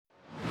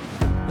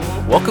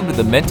Welcome to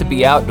the Meant to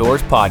Be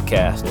Outdoors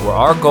podcast, where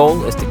our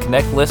goal is to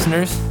connect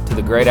listeners to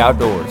the great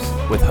outdoors,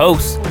 with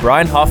hosts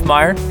Brian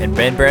Hoffmeyer and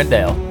Ben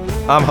Brandell.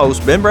 I'm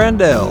host Ben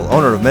Brandell,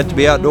 owner of Meant to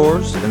Be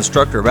Outdoors,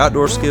 instructor of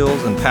outdoor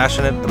skills, and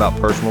passionate about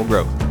personal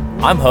growth.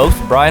 I'm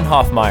host Brian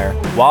Hoffmeyer,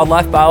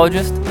 wildlife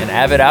biologist and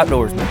avid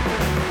outdoorsman.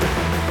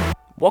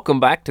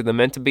 Welcome back to the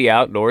Meant to Be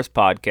Outdoors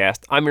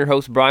podcast. I'm your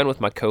host Brian with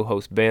my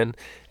co-host Ben,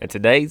 and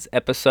today's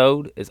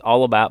episode is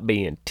all about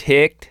being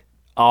ticked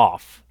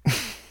off.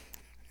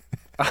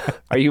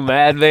 Are you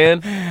mad, Ben?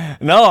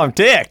 No, I'm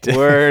ticked.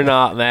 We're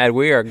not mad.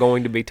 We are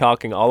going to be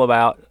talking all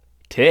about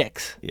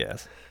ticks.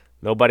 Yes.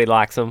 Nobody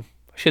likes them.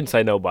 I shouldn't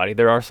say nobody.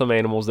 There are some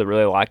animals that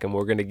really like them.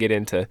 We're going to get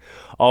into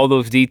all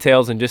those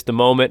details in just a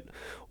moment.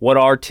 What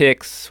are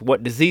ticks?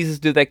 What diseases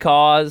do they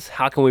cause?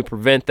 How can we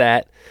prevent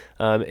that?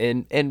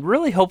 And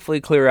really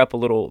hopefully clear up a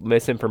little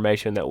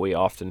misinformation that we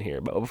often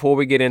hear. But before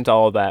we get into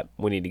all of that,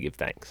 we need to give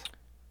thanks.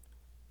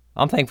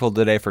 I'm thankful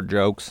today for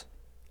jokes.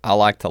 I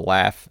like to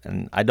laugh,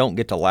 and I don't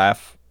get to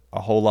laugh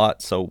a whole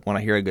lot, so when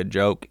I hear a good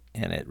joke,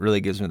 and it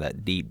really gives me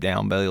that deep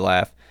down belly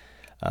laugh,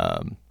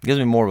 gives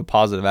me more of a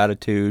positive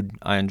attitude.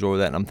 I enjoy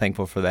that, and I'm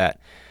thankful for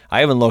that.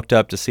 I even looked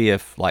up to see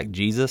if, like,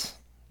 Jesus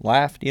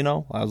laughed, you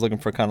know? I was looking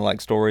for kind of like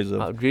stories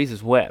of...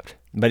 Jesus wept.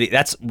 But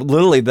that's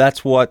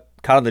what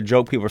kind of the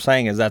joke people are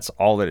saying is that's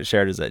all that it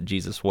shared is that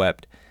Jesus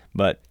wept.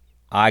 But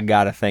I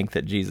got to think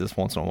that Jesus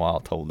once in a while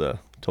told a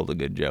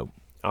good joke.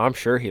 I'm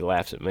sure he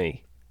laughs at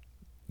me.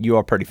 You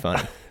are pretty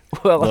funny.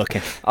 Well,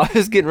 I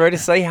was getting ready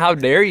to say, how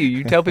dare you?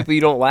 You tell people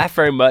you don't laugh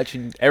very much,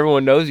 and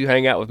everyone knows you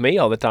hang out with me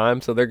all the time,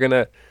 so they're going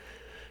to...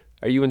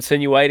 Are you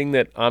insinuating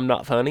that I'm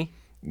not funny?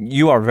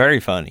 You are very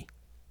funny.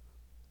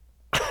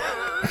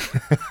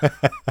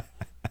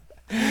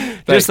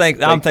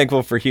 I'm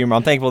thankful for humor.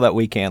 I'm thankful that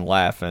we can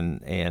laugh, and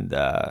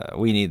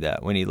we need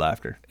that. We need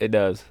laughter. It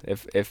does.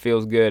 It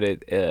feels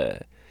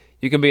good.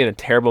 You can be in a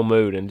terrible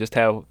mood and just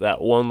have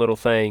that one little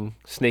thing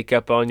sneak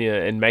up on you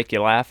and make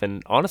you laugh,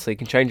 and honestly, it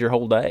can change your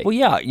whole day. Well,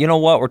 yeah. You know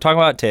what? We're talking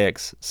about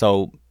ticks,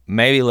 so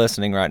maybe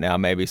listening right now,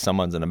 maybe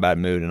someone's in a bad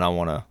mood, and I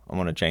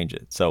wanna change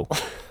it. So,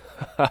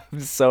 I'm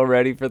so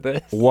ready for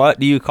this.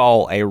 What do you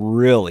call a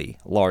really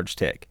large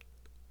tick?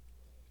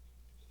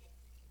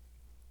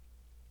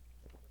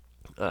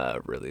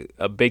 Really,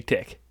 a big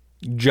tick.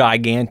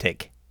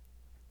 Gigantic.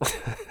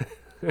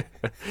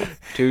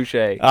 Touche.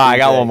 I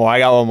got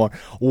one more.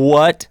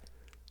 What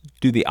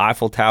do the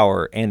Eiffel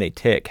Tower and a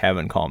tick have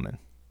in common?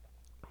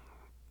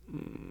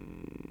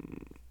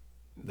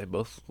 They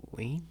both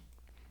lean?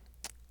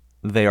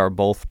 They are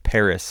both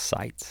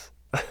parasites.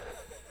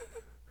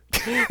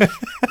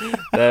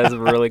 That's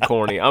really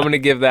corny. I'm going to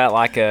give that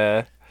like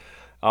a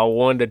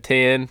 1 to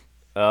 10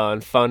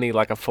 and funny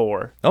like a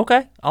 4.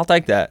 Okay, I'll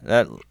take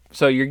that.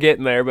 So you're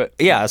getting there, but...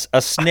 Yeah,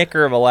 a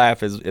snicker of a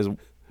laugh is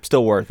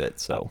still worth it,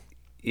 so...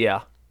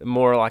 Yeah,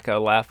 more like a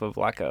laugh of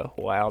like a,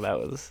 wow, that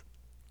was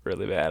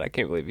really bad. I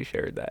can't believe you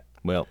shared that.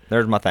 Well,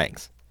 there's my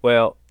thanks.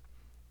 Well,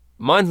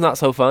 mine's not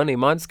so funny.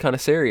 Mine's kind of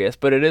serious,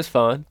 but it is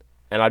fun,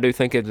 and I do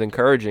think it's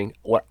encouraging.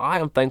 What I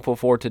am thankful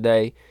for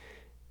today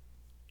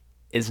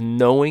is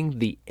knowing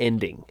the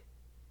ending.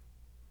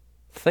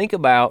 Think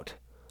about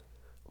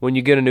when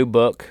you get a new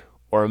book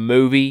or a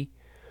movie,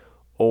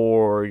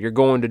 or you're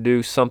going to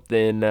do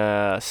something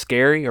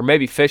scary, or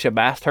maybe fish a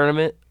bass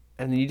tournament,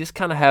 and you just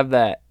kind of have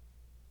that,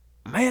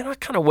 man, I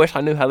kind of wish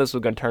I knew how this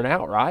was going to turn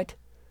out, right?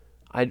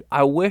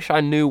 I wish I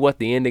knew what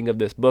the ending of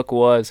this book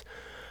was.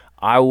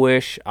 I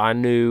wish I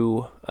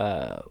knew,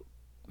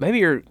 maybe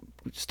you're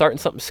starting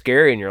something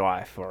scary in your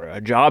life or a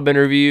job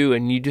interview,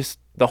 and you just,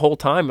 the whole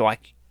time,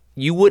 like,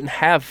 you wouldn't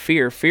have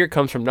fear. Fear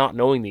comes from not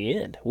knowing the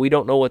end. We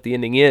don't know what the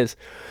ending is.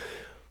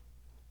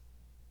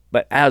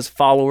 But as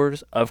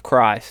followers of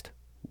Christ,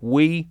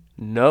 we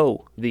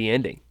know the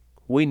ending.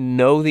 We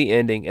know the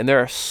ending, and there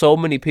are so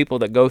many people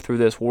that go through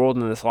this world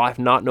and this life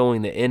not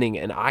knowing the ending,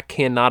 and I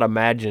cannot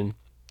imagine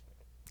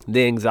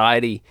the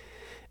anxiety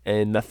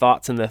and the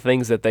thoughts and the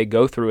things that they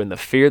go through and the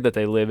fear that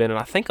they live in. And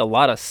I think a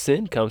lot of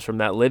sin comes from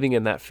that, living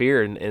in that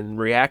fear and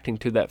reacting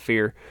to that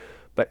fear.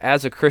 But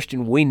as a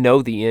Christian, we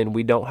know the end.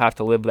 We don't have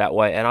to live that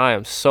way, and I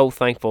am so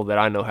thankful that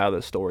I know how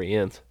this story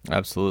ends.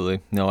 Absolutely.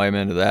 No,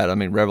 amen to that. I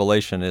mean,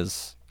 Revelation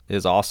is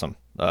awesome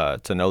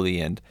to know the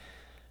end.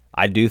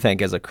 I do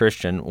think as a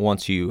Christian,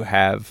 once you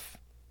have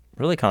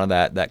really kind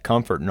of that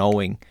comfort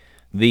knowing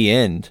the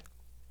end,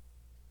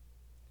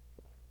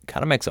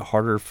 kind of makes it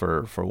harder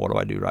for what do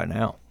I do right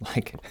now?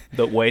 Like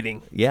the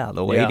waiting. Yeah,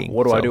 the waiting. Yeah,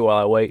 what do I do while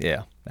I wait?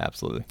 Yeah,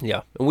 absolutely.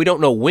 Yeah, and we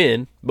don't know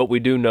when, but we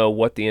do know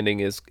what the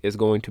ending is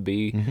going to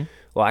be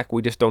like.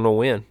 We just don't know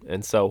when.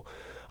 And so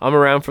I'm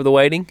around for the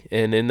waiting,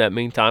 and in that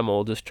meantime,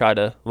 we'll just try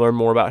to learn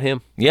more about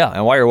him. Yeah,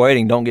 and while you're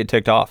waiting, don't get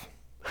ticked off.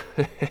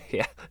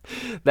 Yeah,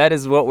 that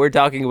is what we're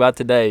talking about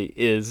today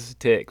is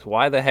ticks.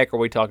 Why the heck are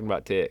we talking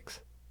about ticks?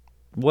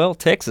 Well,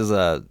 ticks is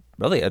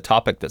really a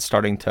topic that's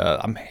starting to,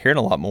 I'm hearing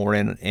a lot more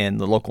in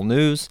the local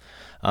news,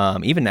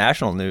 even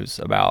national news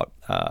about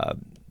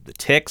the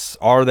ticks.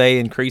 Are they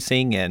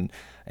increasing,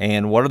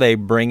 and what are they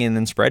bringing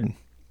and spreading?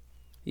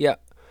 Yeah,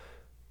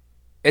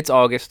 it's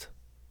August.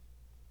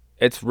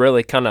 it's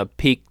really kind of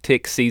peak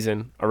tick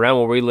season around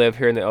where we live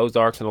here in the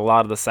Ozarks and a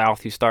lot of the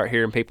South. You start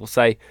hearing people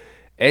say,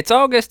 "It's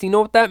August. You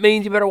know what that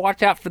means? You better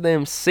watch out for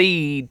them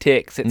seed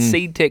ticks. It's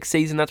seed tick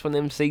season. That's when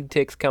them seed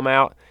ticks come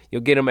out.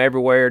 You'll get them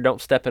everywhere.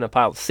 Don't step in a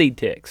pile of seed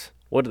ticks."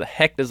 What the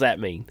heck does that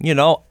mean? You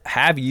know,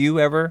 have you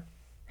ever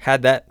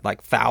had that,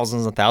 like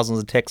thousands and thousands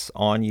of ticks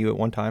on you at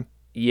one time?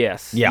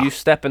 Yes. Yeah. You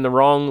step in the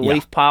wrong Yeah.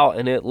 leaf pile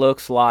and it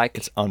looks like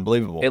It's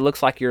unbelievable. it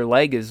looks like your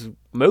leg is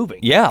moving.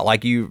 Yeah,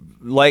 like you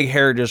leg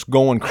hair just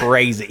going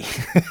crazy.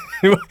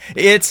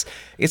 it's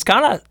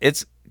kind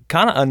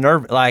of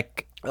unnerving.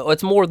 Like,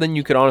 It's more than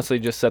you could honestly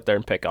just sit there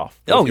and pick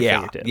off. with oh your yeah,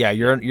 fingertips. yeah.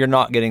 You're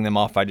not getting them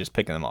off by just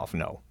picking them off.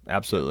 No,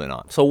 absolutely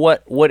not. So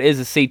what is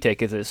a seed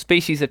tick? Is it a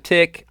species of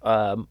tick?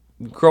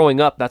 Growing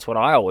up, that's what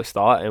I always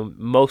thought, and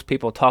most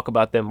people talk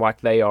about them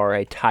like they are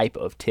a type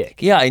of tick.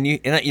 Yeah, and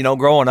you know,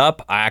 growing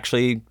up, I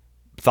actually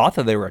thought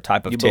that they were a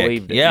type of You tick.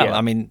 believed it, Yeah, yeah.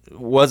 I mean,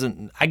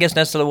 I guess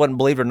necessarily wasn't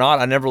believed or not.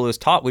 I never really was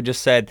taught. We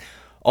just said,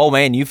 "Oh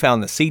man, you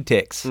found the seed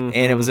ticks," and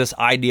it was this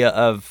idea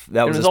of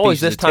that And was it a was always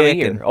species this time of tick,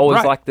 year, and- always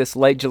right. like this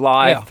late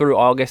July Yeah. through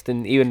August,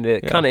 and even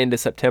kind of into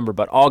September.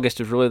 But August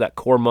is really that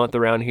core month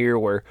around here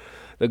where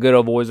the good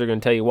old boys are going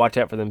to tell you, watch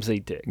out for them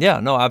seed ticks.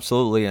 Yeah, no,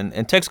 absolutely.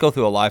 And ticks go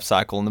through a life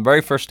cycle. And the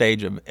very first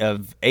stage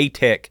of a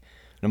tick,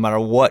 no matter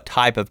what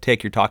type of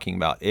tick you're talking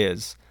about,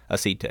 is a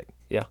seed tick.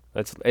 Yeah,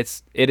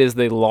 it is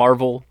the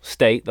larval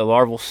state, the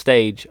larval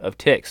stage of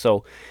ticks.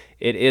 So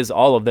it is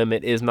all of them.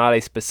 It is not a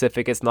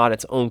specific. It's not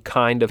its own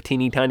kind of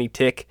teeny tiny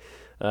tick.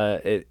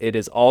 It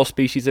is all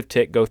species of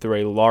tick go through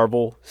a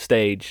larval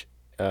stage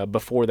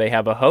before they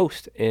have a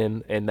host,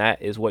 and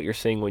that is what you're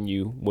seeing when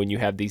you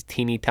have these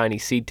teeny tiny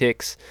seed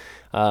ticks.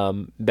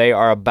 They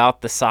are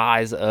about the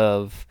size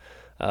of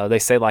they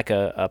say like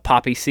a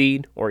poppy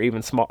seed or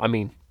even small. I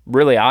mean,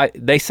 really,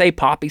 they say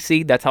poppy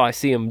seed. That's how I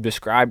see them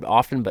described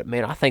often. But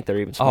man, I think they're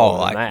even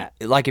smaller than that.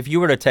 Like if you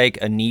were to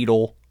take a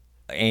needle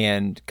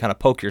and kind of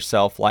poke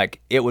yourself, like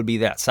it would be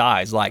that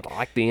size. Like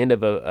Like the end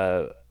of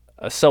a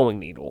sewing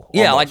needle.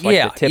 yeah, almost, like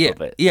yeah, the tip yeah,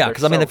 of it. yeah. They're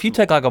Because I mean, so if you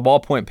take like a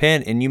ballpoint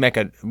pen and you make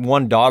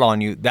one dot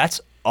on you,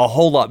 that's a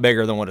whole lot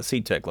bigger than what a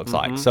seed tick looks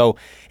like. So,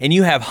 and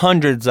you have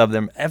hundreds of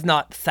them, if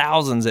not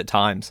thousands at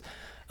times.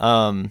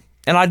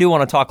 And I do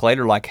want to talk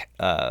later. Like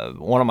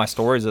one of my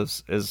stories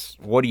is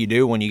what do you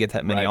do when you get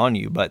that many Right. on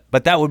you? But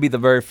that would be the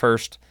very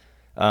first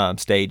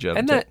stage of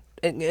And tick.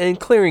 and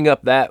clearing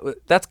up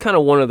that's kind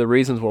of one of the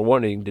reasons we're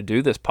wanting to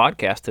do this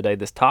podcast today,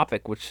 this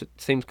topic, which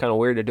seems kind of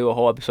weird to do a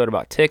whole episode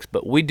about ticks,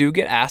 but we do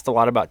get asked a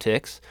lot about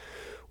ticks.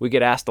 We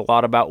get asked a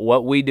lot about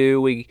what we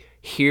do. We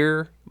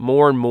hear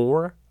more and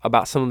more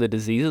about some of the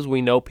diseases.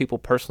 We know people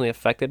personally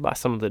affected by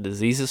some of the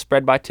diseases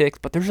spread by ticks,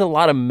 but there's a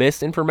lot of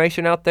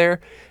misinformation out there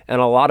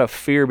and a lot of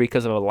fear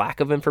because of a lack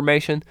of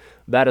information.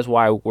 That is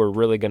why we're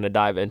really going to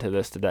dive into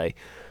this today.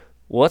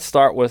 Let's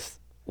start with,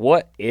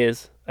 what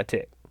is a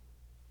tick?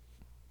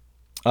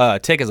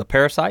 Tick is a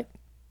parasite.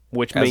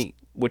 Which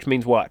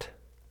means what?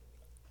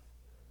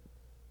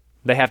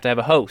 They have to have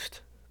a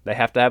host. They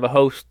have to have a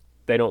host.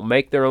 They don't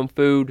make their own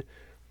food.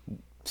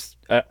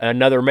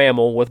 Another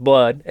mammal with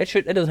blood. It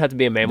doesn't have to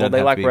be a mammal. Doesn't They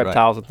have like to be, right.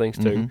 reptiles and things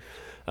too.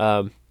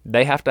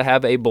 They have to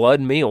have a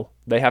blood meal.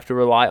 They have to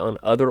rely on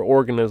other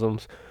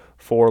organisms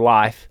for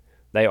life.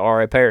 They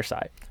are a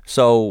parasite.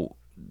 So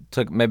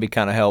to maybe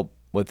kind of help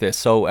with this,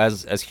 so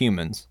as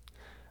humans,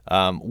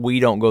 we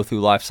don't go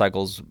through life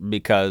cycles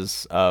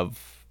because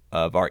of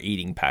our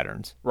eating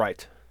patterns.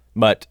 Right.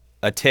 But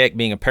a tick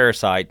being a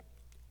parasite,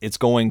 it's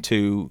going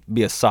to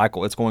be a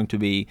cycle. It's going to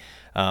be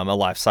a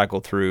life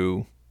cycle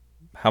through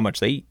how much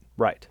they eat.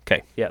 Right.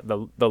 Okay. Yeah.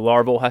 The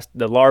larva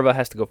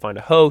has to go find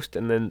a host,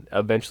 and then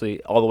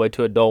eventually all the way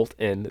to adult.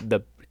 And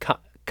the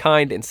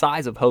kind and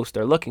size of host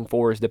they're looking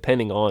for is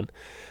depending on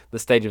the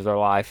stage of their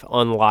life,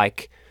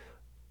 unlike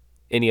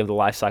any of the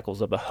life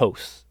cycles of the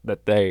hosts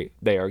that they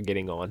are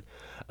getting on.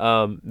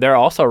 There are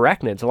also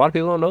arachnids. A lot of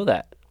people don't know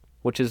that,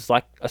 which is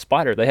like a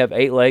spider. They have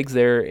 8 legs.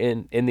 They're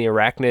in the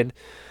arachnid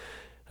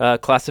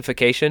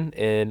classification,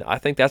 and I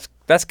think that's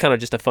kind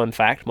of just a fun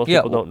fact. Most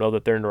people don't know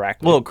that they're an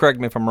arachnid. Well, correct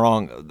me if I'm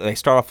wrong. They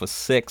start off with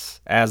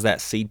 6 as that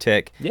seed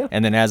tick, Yeah.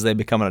 and then as they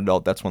become an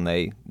adult, that's when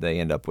they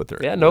end up with their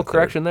Yeah, no with their-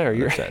 correction there. their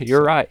You're sets.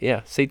 you're right.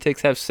 Yeah, seed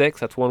ticks have 6.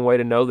 That's one way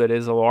to know that it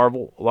is a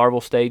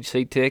larval stage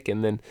seed tick,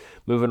 and then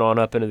moving on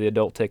up into the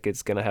adult tick,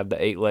 it's going to have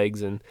the 8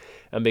 legs and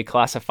be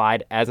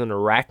classified as an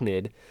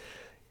arachnid.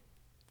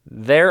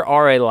 There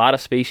are a lot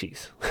of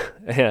species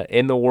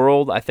in the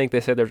world. I think they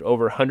said there's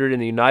over 100 in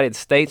the United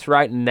States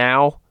right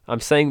now.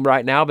 I'm saying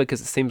right now because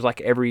it seems like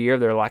every year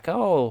they're like,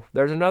 oh,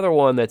 there's another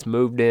one that's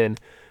moved in.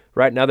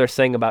 Right now they're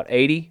saying about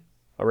 80,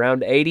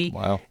 around 80.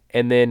 Wow.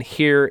 And then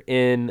here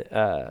in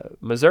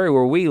Missouri,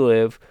 where we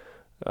live,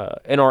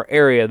 in our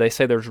area, they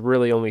say there's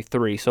really only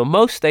 3. So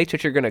most states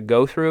that you're going to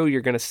go through,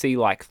 you're going to see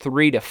like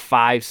 3 to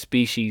 5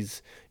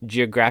 species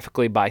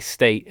geographically by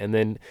state. And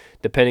then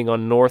depending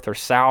on north or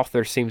south,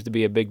 there seems to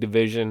be a big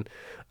division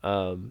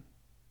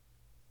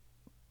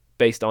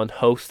based on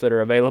hosts that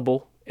are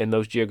available in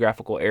those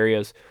geographical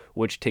areas,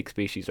 which tick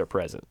species are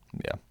present.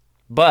 Yeah.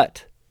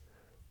 But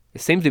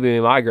it seems to be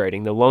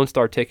migrating. The Lone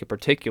Star tick in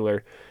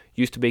particular,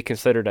 used to be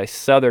considered a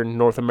southern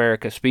North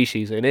America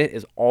species, and it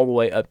is all the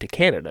way up to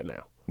Canada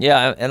now.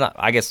 Yeah, and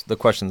I guess the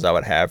questions I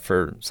would have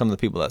for some of the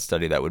people that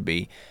study that would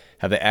be,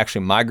 have they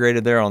actually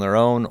migrated there on their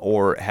own,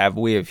 or have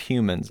we as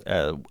humans,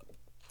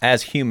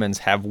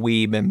 have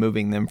we been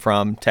moving them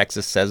from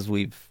Texas as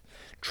we've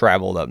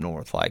traveled up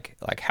north? Like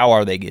how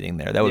are they getting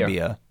there? That would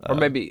be or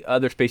maybe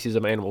other species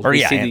of animals. Or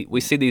We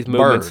see these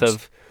movements birds.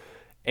 of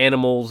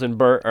animals and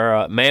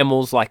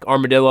mammals like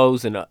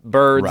armadillos and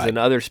birds Right. and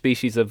other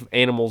species of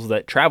animals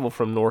that travel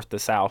from north to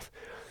south.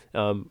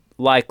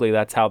 Likely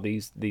that's how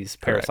these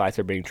parasites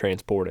are being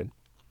transported.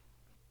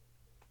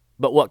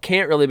 But what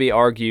can't really be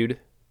argued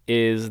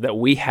is that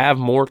we have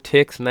more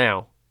ticks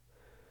now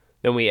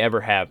than we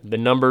ever have. The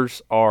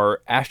numbers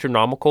are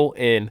astronomical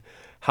in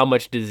how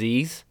much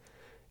disease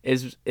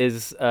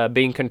is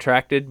being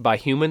contracted by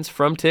humans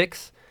from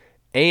ticks,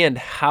 and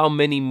how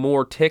many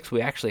more ticks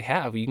we actually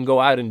have. You can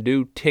go out and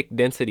do tick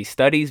density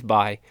studies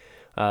by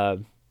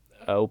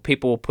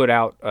people will put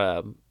out.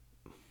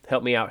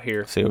 Help me out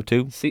here.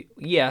 CO2?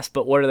 Yes,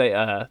 but what are they?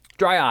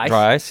 Dry ice.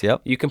 Dry ice,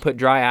 yep. You can put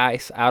dry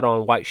ice out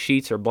on white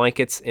sheets or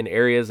blankets in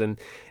areas and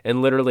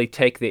literally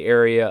take the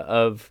area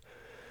of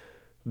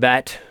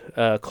that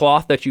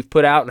cloth that you've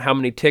put out and how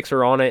many ticks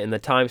are on it and the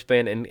time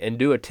span and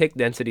do a tick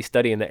density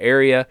study in the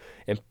area.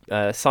 And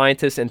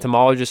scientists,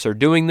 entomologists are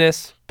doing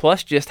this,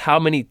 plus just how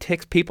many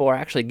ticks people are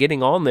actually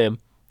getting on them.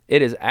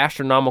 It is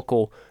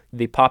astronomical,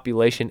 the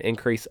population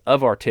increase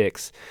of our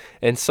ticks.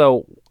 And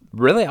so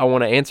really I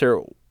want to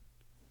answer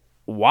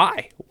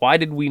why? Why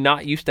did we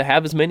not used to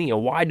have as many,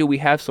 and why do we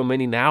have so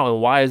many now,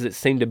 and why does it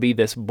seem to be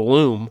this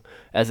bloom,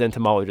 as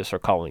entomologists are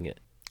calling it?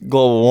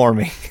 Global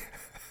warming.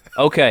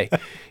 Okay,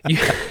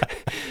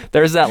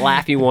 there's that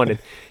laugh you wanted.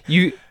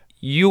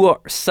 You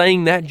are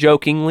saying that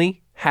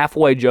jokingly,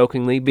 halfway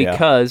jokingly,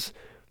 because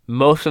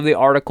most of the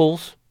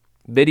articles,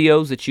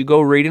 videos that you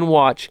go read and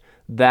watch,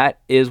 that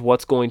is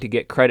what's going to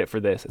get credit for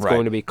this. It's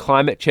going to be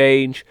climate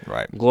change,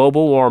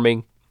 global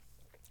warming.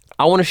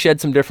 I want to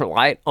shed some different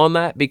light on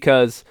that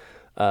because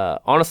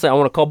honestly, I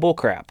want to call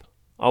bullcrap.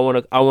 I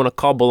want to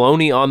call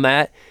baloney on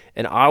that,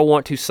 and I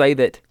want to say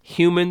that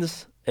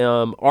humans,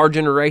 our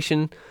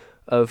generation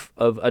of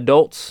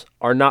adults,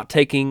 are not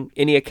taking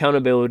any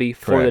accountability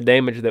for the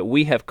damage that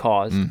we have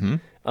caused.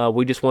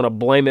 We just want to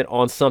blame it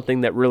on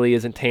something that really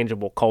isn't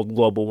tangible, called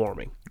global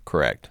warming.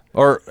 Correct.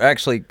 Or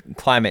actually,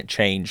 climate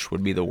change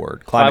would be the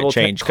word. Climate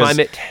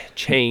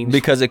change.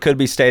 Because it could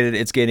be stated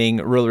it's getting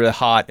really, really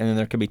hot, and then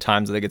there could be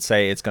times that they could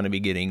say it's going to be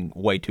getting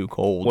way too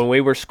cold. When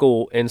we were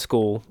in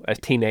school as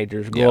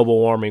teenagers, global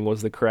warming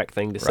was the correct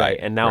thing to say,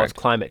 and now it's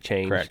climate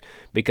change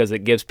because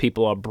it gives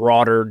people a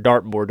broader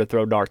dartboard to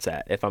throw darts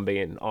at, if I'm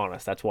being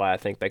honest. That's why I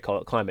think they call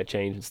it climate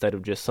change instead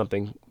of just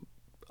something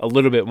a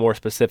little bit more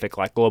specific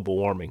like global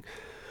warming.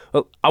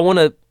 I want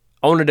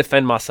to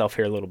defend myself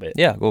here a little bit.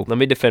 Yeah, go. Let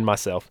me defend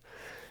myself.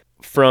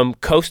 From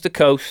coast to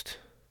coast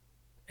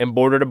and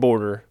border to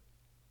border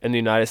in the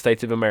United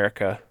States of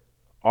America,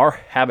 our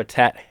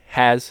habitat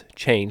has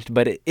changed,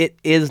 but it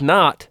is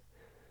not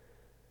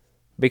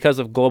because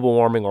of global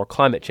warming or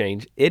climate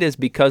change. It is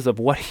because of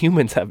what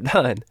humans have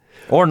done.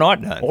 Or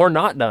not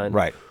done.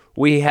 Right.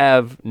 We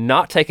have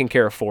not taken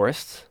care of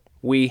forests.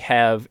 We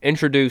have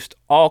introduced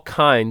all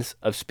kinds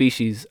of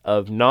species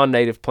of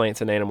non-native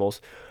plants and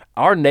animals.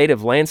 Our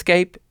native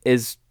landscape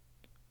is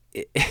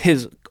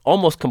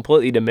almost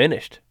completely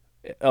diminished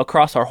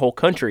across our whole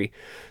country.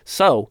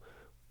 So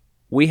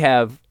we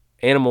have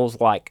animals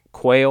like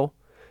quail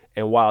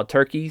and wild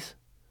turkeys,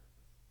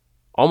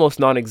 almost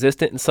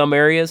non-existent in some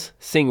areas,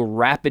 seeing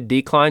rapid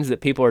declines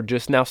that people are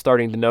just now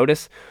starting to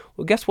notice.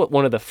 Well, guess what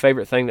one of the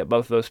favorite things that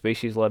both of those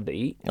species love to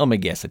eat? Let me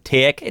guess, a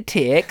tick.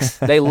 Ticks.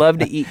 They love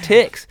to eat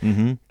ticks.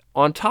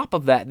 On top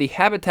of that, the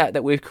habitat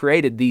that we've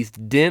created, these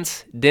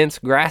dense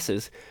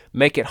grasses,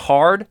 make it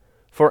hard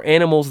for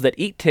animals that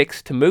eat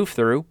ticks to move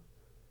through,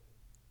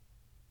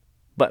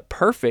 but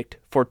perfect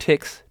for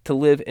ticks to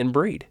live and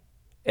breed.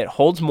 It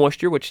holds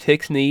moisture, which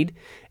ticks need,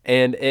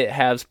 and it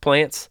has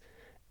plants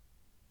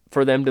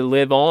for them to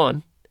live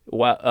on,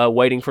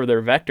 waiting for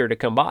their vector to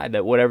come by,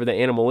 that whatever the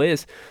animal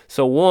is.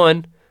 So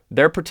one,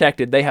 they're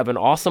protected. They have an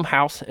awesome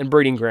house and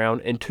breeding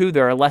ground. And two,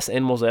 there are less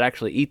animals that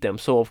actually eat them.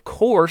 So of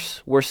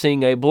course, we're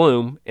seeing a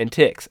bloom in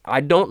ticks.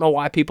 I don't know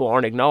why people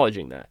aren't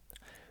acknowledging that.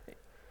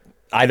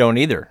 I don't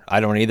either.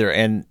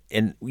 And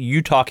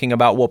you talking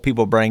about what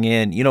people bring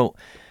in,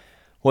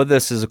 whether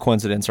this is a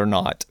coincidence or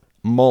not,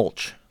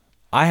 mulch.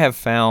 I have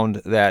found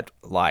that,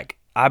 like,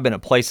 I've been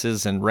at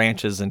places and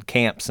ranches and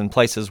camps and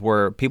places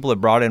where people have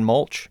brought in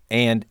mulch,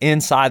 and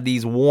inside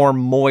these warm,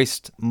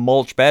 moist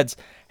mulch beds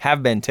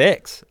have been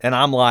ticks. And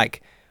I'm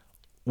like,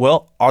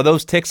 well, are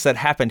those ticks that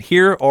happened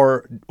here,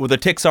 or were the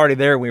ticks already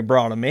there and we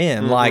brought them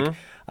in?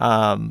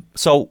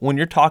 So when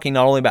you're talking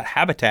not only about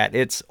habitat,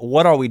 it's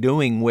what are we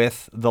doing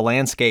with the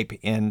landscape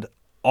and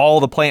all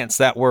the plants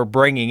that we're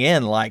bringing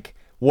in? Like,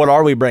 what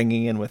are we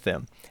bringing in with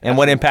them? And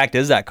what impact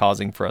is that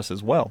causing for us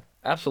as well?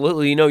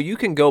 Absolutely. You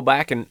can go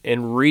back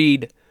and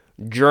read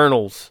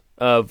journals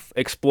of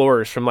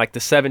explorers from like the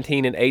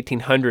 17 and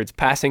 1800s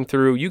passing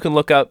through. You can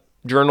look up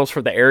journals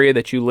for the area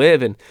that you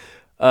live in.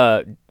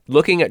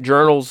 Looking at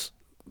journals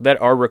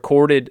that are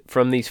recorded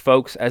from these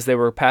folks as they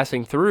were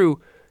passing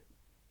through,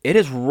 it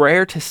is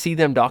rare to see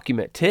them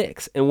document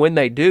ticks. And when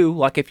they do,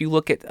 like if you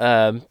look at,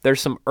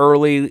 there's some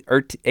early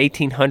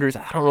 1800s,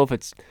 I don't know if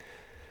it's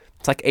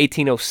like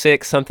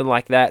 1806, something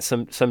like that,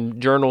 some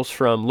journals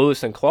from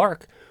Lewis and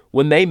Clark.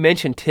 When they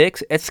mention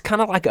ticks, it's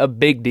kind of like a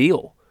big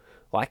deal.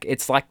 Like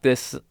it's like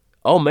this,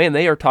 oh man,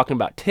 they are talking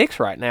about ticks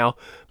right now,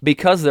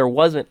 because there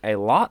wasn't a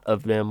lot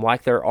of them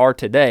like there are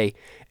today.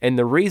 And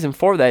the reason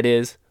for that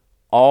is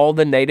all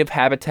the native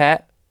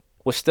habitat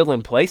was still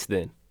in place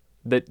then.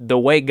 The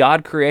way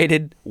God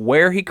created,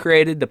 where he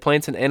created the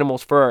plants and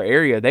animals for our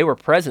area, they were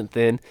present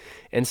then.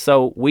 And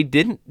so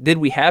did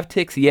we have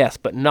ticks? Yes,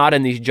 but not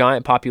in these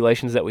giant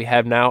populations that we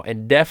have now,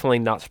 and definitely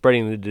not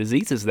spreading the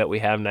diseases that we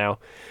have now.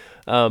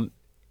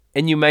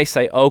 And you may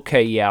say,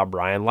 okay, yeah,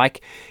 Brian,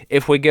 like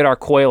if we get our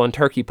quail and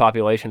turkey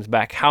populations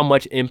back, how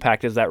much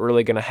impact is that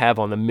really going to have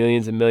on the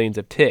millions and millions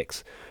of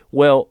ticks?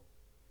 Well,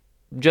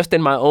 just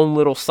in my own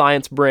little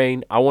science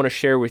brain, I want to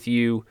share with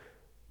you,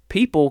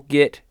 people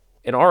get,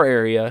 in our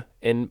area,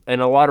 in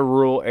a lot of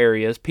rural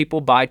areas,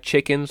 people buy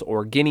chickens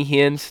or guinea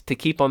hens to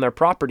keep on their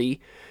property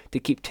to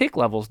keep tick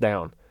levels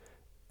down.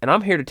 And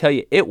I'm here to tell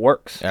you, it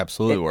works.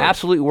 Absolutely works.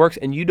 Absolutely works,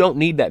 and you don't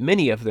need that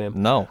many of them.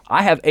 No.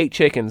 I have 8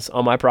 chickens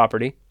on my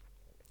property.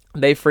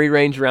 They free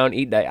range around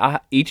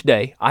each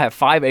day. I have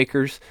 5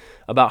 acres.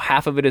 About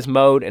half of it is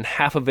mowed, and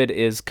half of it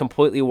is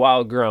completely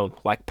wild grown,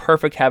 like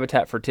perfect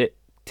habitat for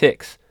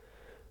ticks.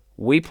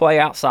 We play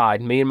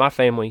outside, me and my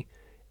family,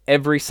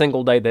 every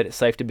single day that it's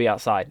safe to be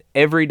outside.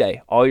 Every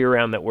day, all year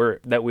round that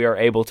we are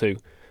able to.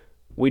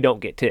 We don't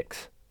get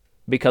ticks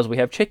because we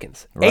have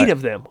chickens. Right. 8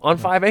 of them on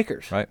 5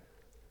 acres. Right.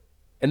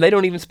 And they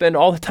don't even spend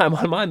all the time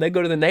on mine. They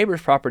go to the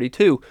neighbor's property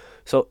too.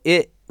 So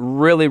it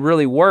really,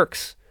 really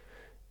works.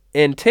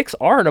 And ticks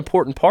are an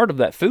important part of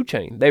that food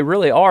chain. They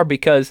really are,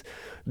 because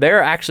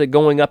they're actually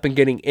going up and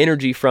getting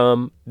energy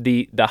from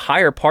the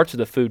higher parts of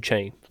the food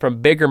chain,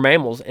 from bigger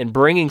mammals, and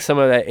bringing some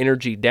of that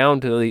energy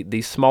down to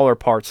these smaller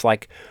parts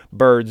like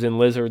birds and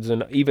lizards,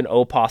 and even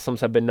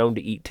opossums have been known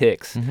to eat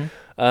ticks.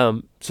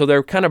 So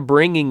they're kind of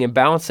bringing and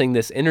balancing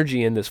this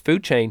energy in this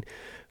food chain,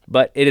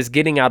 but it is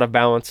getting out of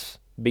balance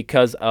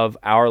because of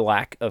our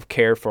lack of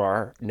care for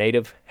our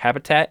native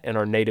habitat and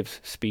our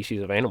native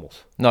species of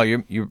animals. No,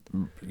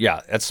 yeah,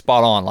 that's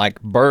spot on. Like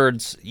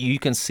birds, you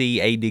can see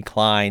a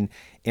decline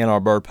in our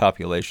bird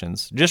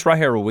populations just right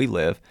here where we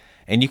live,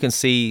 and you can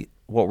see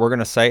what we're going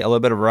to say, a little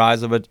bit of a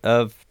rise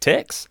of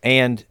ticks.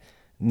 And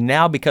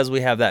now, because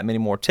we have that many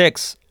more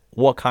ticks,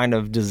 what kind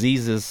of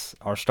diseases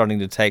are starting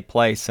to take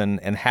place and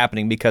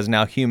happening, because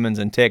now humans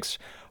and ticks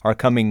are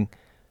becoming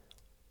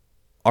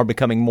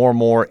more and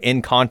more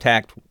in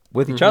contact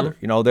with each other.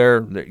 You know,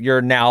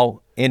 you're now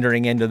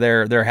entering into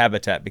their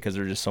habitat because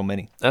there's just so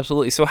many.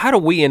 Absolutely. So how do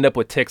we end up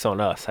with ticks on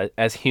us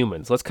as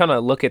humans? Let's kind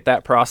of look at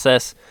that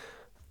process.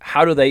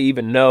 How do they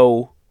even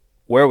know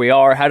where we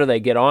are? How do they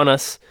get on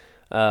us?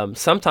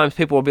 Sometimes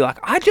people will be like,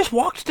 I just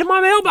walked to my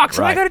mailbox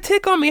and I got a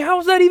tick on me. How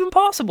is that even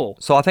possible?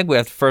 So I think we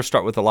have to first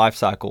start with the life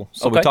cycle.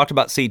 So we talked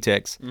about sea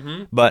ticks,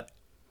 but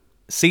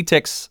sea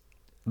ticks,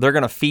 they're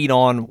going to feed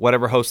on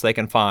whatever host they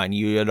can find.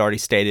 You had already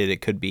stated it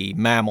could be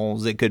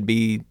mammals, it could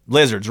be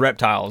lizards,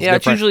 reptiles. Yeah,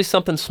 it's usually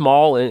something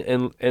small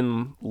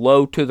and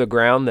low to the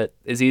ground that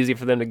is easy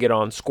for them to get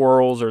on,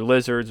 squirrels or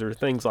lizards or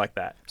things like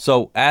that.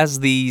 So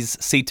as these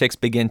sea ticks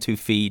begin to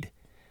feed,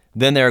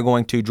 then they're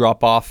going to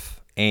drop off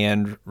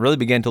and really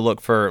begin to look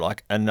for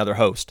like another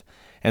host.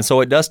 And so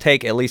it does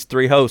take at least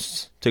 3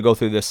 hosts to go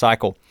through this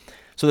cycle.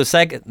 So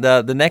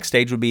the next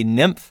stage would be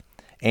nymph,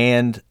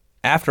 and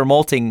after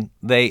molting,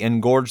 they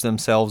engorge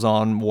themselves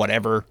on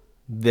whatever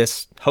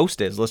this host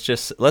is.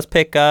 Let's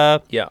pick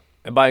yeah.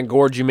 And by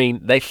engorge you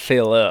mean they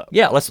fill up.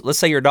 Yeah, let's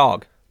say your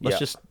dog. Let's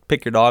just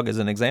pick your dog as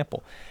an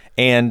example.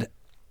 And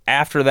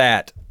after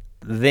that,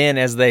 then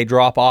as they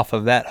drop off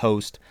of that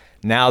host,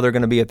 now they're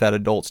going to be at that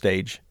adult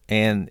stage.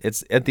 And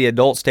it's at the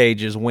adult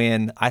stage is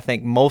when I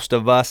think most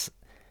of us,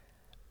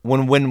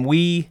 when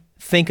we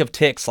think of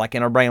ticks, like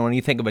in our brain, when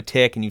you think of a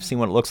tick and you've seen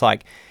what it looks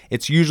like,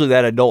 it's usually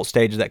that adult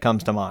stage that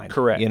comes to mind.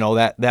 Correct. You know,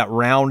 that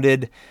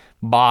rounded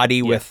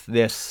body with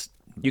this.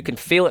 You can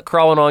feel it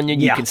crawling on you.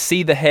 You can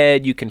see the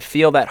head. You can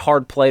feel that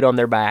hard plate on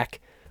their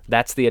back.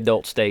 That's the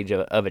adult stage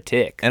of a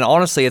tick. And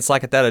honestly, it's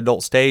like at that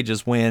adult stage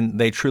is when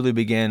they truly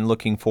begin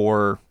looking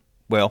for,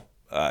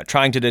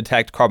 trying to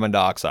detect carbon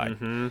dioxide.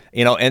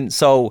 You know, and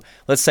so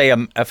let's say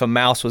if a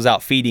mouse was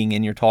out feeding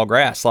in your tall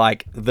grass,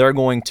 like they're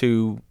going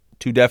to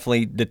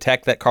definitely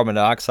detect that carbon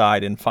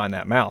dioxide and find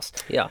that mouse.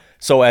 Yeah.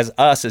 So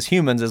as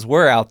humans, as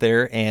we're out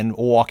there and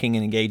walking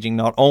and engaging,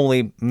 not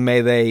only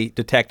may they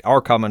detect our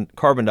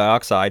carbon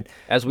dioxide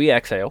as we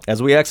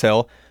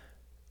exhale,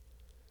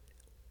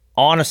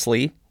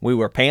 honestly, we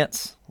wear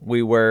pants,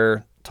 we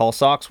wear tall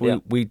socks,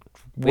 we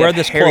wear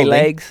this hairy clothing.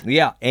 Legs.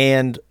 Yeah,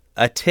 and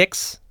a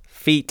tick's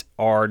feet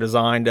are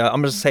designed,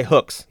 I'm going to say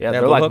hooks. Yeah,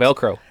 they're like hooks.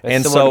 Velcro. It's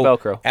and similar so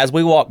to Velcro. as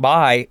we walk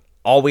by,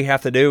 all we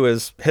have to do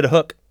is hit a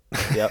hook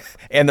Yep.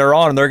 And they're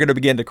on, and they're going to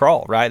begin to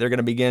crawl, right? They're going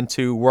to begin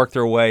to work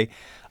their way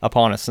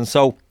upon us. And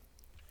so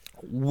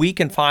we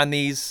can find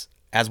these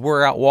as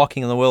we're out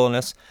walking in the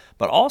wilderness,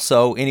 but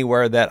also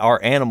anywhere that our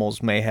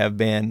animals may have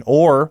been,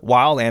 or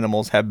wild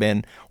animals have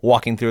been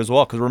walking through as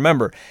well. Because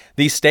remember,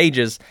 these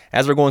stages,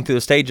 as they're going through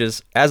the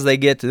stages, as they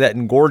get to that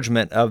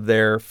engorgement of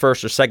their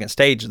first or second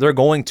stage, they're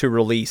going to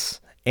release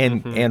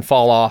and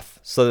fall off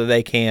so that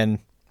they can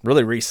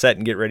really reset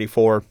and get ready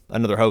for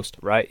another host.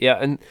 Right. Yeah.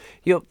 And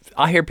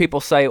I hear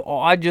people say, "Oh,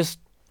 I just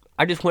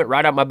went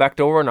right out my back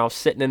door and I was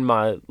sitting in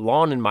my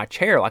lawn in my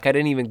chair. Like I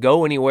didn't even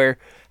go anywhere.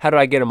 How do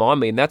I get them on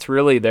me?" And that's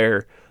really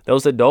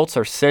those adults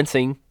are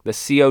sensing the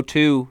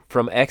CO2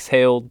 from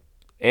exhaled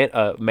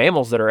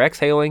mammals that are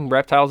exhaling,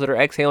 reptiles that are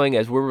exhaling.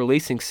 As we're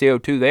releasing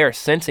CO2, they are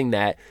sensing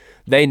that.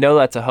 They know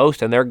that's a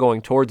host and they're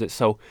going towards it.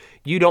 So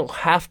you don't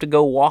have to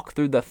go walk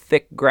through the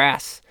thick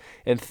grass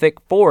and thick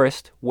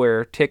forest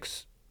where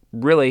ticks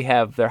really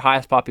have their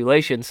highest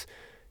populations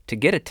to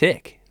get a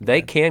tick.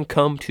 They can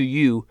come to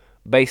you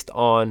based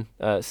on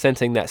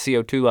sensing that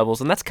CO2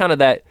 levels. And that's kind of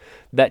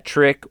that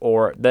trick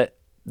or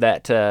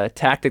that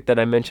tactic that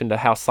I mentioned of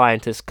how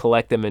scientists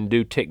collect them and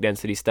do tick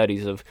density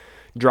studies of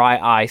dry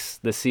ice,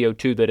 the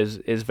CO2 that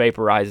is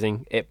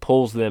vaporizing, it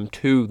pulls them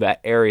to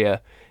that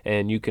area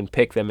and you can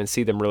pick them and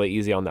see them really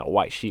easy on that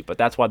white sheet. But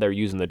that's why they're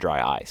using the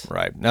dry ice.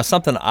 Right. Now,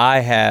 something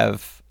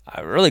I've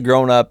really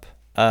grown up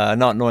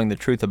not knowing the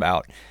truth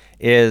about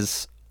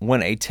is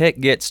when a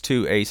tick gets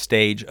to a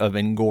stage of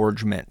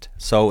engorgement.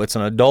 So it's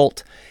an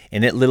adult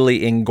and it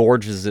literally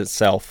engorges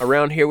itself.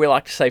 Around here, we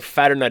like to say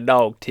fatter than a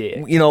dog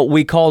tick.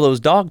 We call those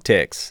dog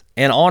ticks.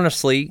 And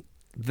honestly,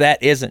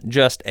 that isn't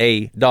just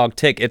a dog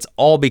tick. It's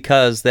all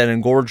because that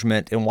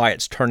engorgement and why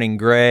it's turning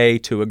gray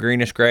to a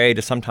greenish gray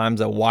to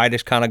sometimes a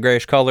whitish kind of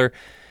grayish color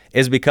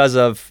is because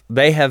of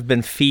they have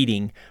been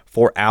feeding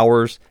for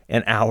hours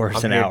and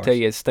hours and hours. I tell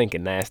you, it's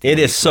stinking nasty. It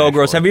is so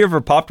gross. Have you ever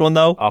popped one,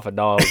 though? Off a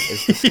dog.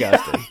 It's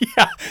disgusting.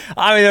 Yeah.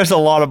 I mean, there's a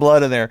lot of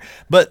blood in there.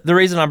 But the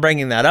reason I'm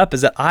bringing that up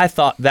is that I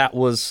thought that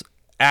was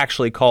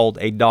actually called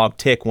a dog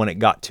tick when it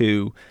got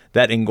to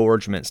that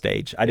engorgement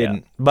stage. I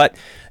didn't. But,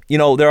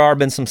 there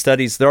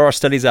are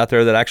studies out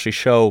there that actually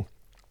show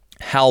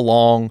how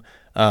long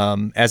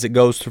as it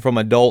goes through from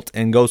adult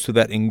and goes through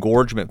that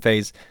engorgement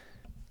phase,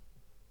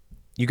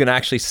 you can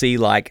actually see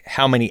like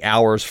how many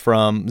hours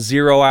from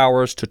 0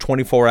 hours to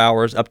 24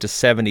 hours up to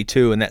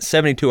 72. And that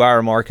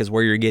 72-hour mark is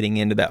where you're getting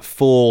into that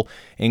full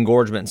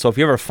engorgement. So if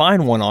you ever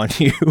find one on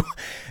you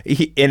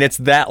and it's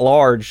that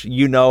large,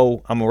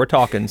 we're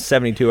talking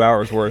 72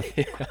 hours worth.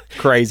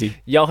 Crazy.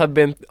 Y'all have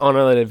been on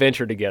an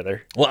adventure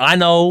together. Well, I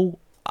know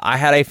I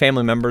had a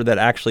family member that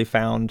actually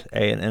found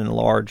an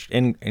engorged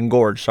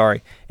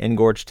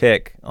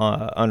tick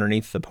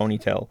underneath the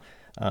ponytail.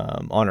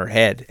 On her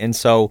head. And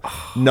so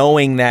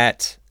knowing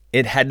that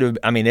it had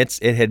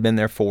been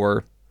there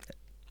for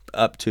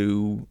up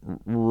to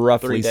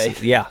roughly 3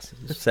 days.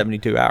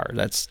 72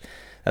 hours.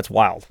 That's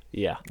wild.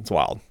 Yeah. It's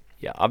wild.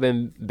 Yeah, I've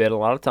been bit a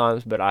lot of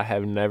times, but I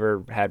have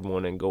never had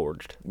one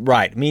engorged.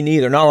 Right. Me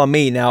neither. Not on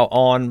me. Now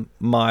on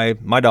my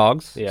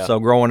dogs. Yeah. So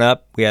growing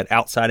up, we had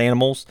outside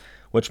animals,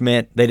 which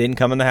meant they didn't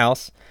come in the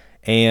house.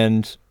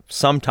 And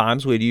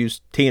sometimes we'd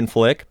use tea and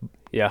flick.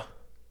 Yeah.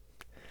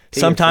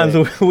 Sometimes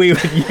we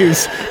would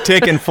use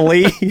tick and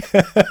flea,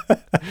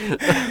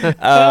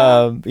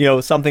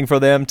 something for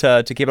them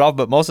to keep it off.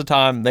 But most of the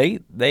time,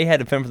 they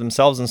had to fend for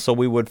themselves, and so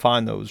we would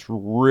find those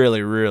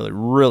really, really,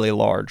 really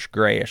large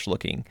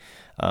grayish-looking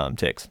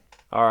ticks.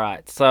 All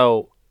right,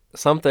 so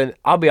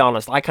I'll be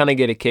honest, I kind of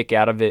get a kick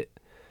out of it.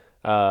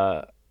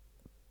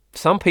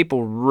 Some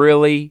people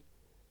really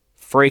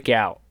freak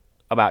out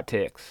about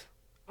ticks.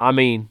 I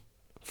mean,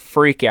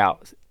 freak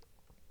out.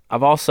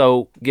 I've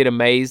also get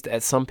amazed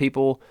at some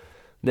people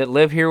that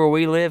live here where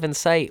we live and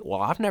say, "Well,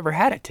 I've never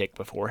had a tick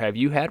before. Have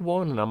you had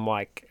one?" And I'm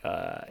like,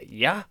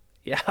 yeah,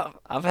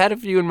 I've had a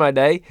few in my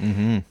day.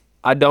 Mm-hmm.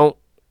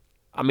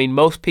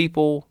 Most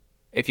people,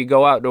 if you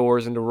go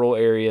outdoors into rural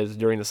areas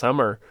during the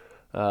summer,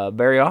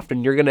 very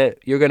often you're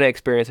gonna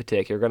experience a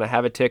tick. You're gonna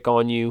have a tick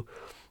on you.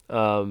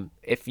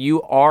 If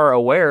you are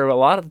aware, a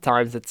lot of the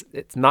times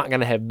it's not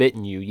gonna have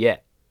bitten you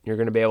yet. You're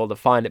going to be able to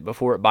find it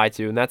before it bites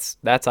you, and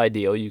that's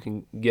ideal. You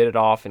can get it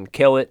off and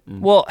kill it.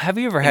 Well, have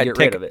you ever had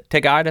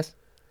tickitis?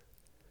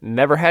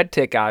 Never had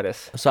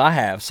tickitis. So I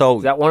have. So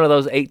is that one of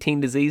those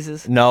 18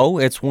 diseases? No,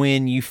 it's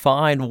when you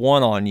find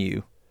one on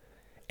you,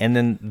 and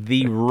then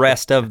the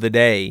rest of the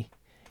day,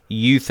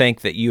 you think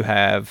that you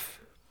have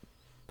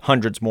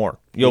hundreds more.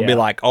 You'll be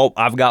like, "Oh,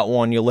 I've got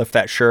one." You'll lift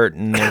that shirt,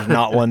 and there's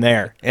not one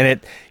there,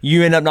 and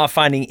you end up not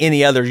finding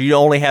any others. You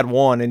only had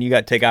one, and you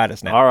got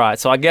tickitis now. All right,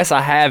 so I guess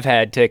I have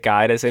had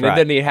tickitis, and it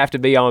doesn't even have to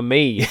be on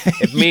me.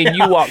 If me and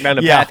you walk down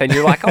the path, and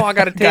you're like, "Oh, I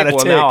got a tick,"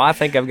 no, I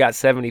think I've got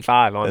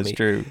 75 on me. That's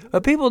true.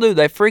 But people do;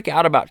 they freak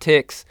out about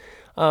ticks,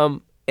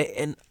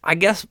 and I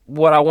guess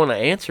what I want to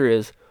answer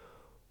is,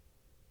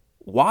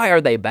 why are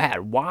they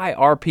bad? Why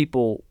are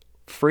people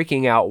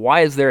freaking out?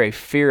 Why is there a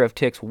fear of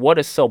ticks? What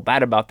is so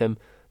bad about them?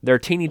 They're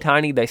teeny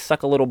tiny, they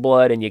suck a little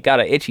blood, and you got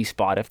an itchy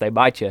spot if they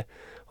bite you.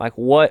 Like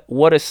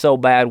what is so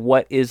bad?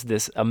 What is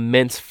this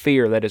immense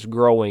fear that is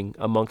growing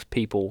amongst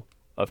people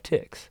of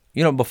ticks?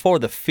 Before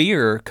the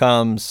fear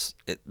comes,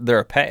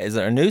 they're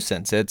a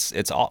nuisance.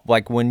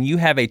 Like when you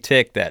have a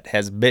tick that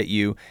has bit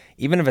you,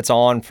 even if it's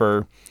on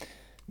for,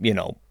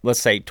 let's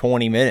say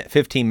 20 minutes,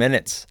 15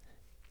 minutes,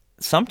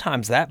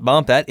 sometimes that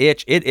bump, that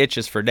itch, it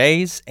itches for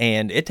days,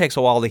 and it takes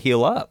a while to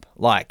heal up.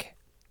 Like,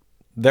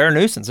 they're a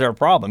nuisance. They're a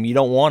problem. You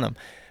don't want them.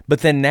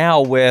 But then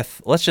now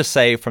with, let's just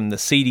say from the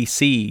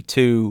CDC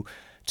to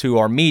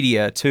our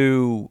media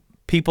to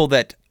people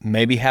that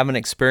maybe haven't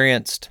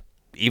experienced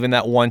even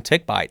that one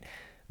tick bite,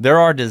 there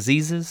are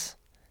diseases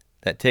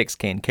that ticks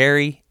can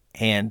carry,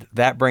 and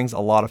that brings a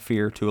lot of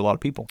fear to a lot of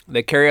people.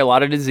 They carry a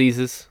lot of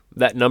diseases.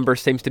 That number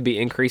seems to be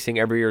increasing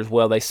every year as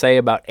well. They say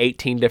about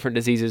 18 different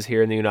diseases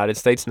here in the United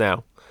States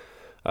now.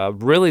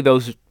 Really,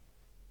 those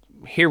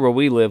here where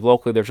we live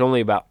locally, there's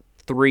only about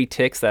 3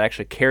 ticks that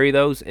actually carry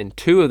those, and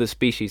 2 of the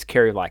species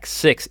carry like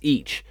 6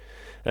 each.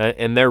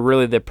 And they're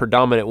really the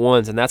predominant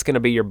ones, and that's going to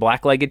be your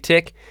black-legged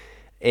tick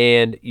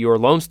and your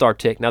Lone Star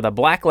tick. Now, the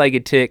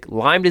black-legged tick,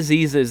 Lyme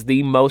disease is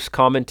the most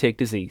common tick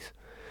disease.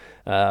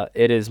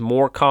 It is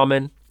more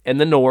common in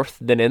the north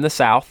than in the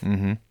south.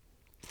 Mm-hmm.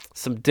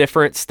 Some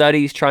different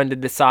studies trying to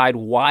decide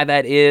why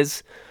that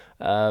is,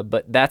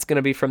 but that's going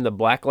to be from the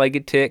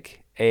black-legged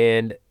tick.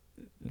 And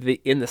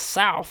in the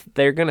south,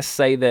 they're going to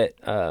say that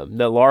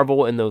the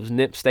larval in those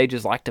nip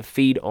stages like to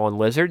feed on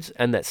lizards,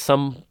 and that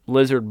some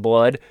lizard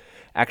blood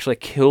actually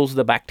kills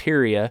the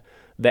bacteria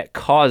that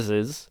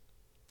causes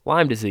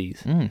Lyme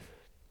disease.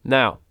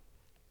 Now,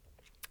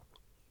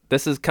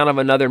 this is kind of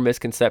another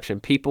misconception.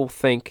 People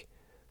think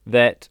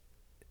that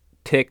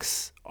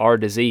ticks are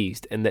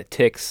diseased and that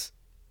ticks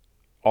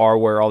are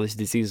where all these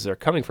diseases are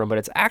coming from, but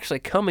it's actually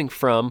coming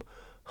from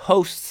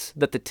hosts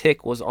that the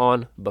tick was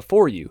on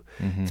before you.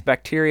 Mm-hmm. It's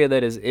bacteria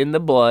that is in the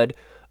blood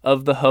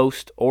of the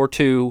host, or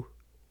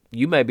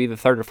you may be the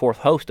 3rd or 4th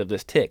host of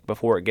this tick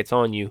before it gets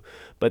on you,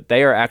 but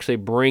they are actually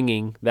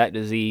bringing that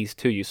disease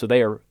to you. So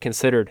they are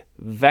considered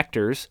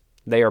vectors.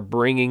 They are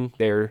bringing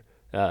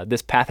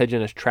this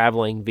pathogen is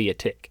traveling via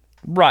tick.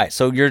 Right.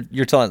 So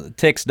you're telling the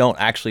ticks don't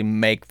actually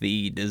make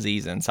the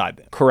disease inside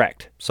them.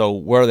 Correct. So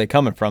where are they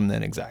coming from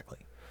then exactly?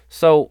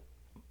 So,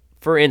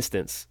 for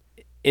instance,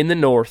 in the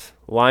north,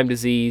 Lyme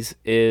disease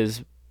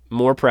is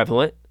more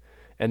prevalent,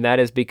 and that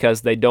is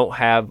because they don't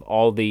have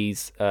all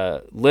these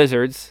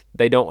lizards.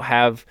 They don't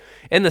have,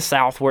 in the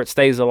south where it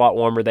stays a lot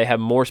warmer, they have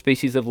more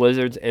species of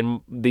lizards,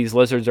 and these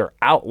lizards are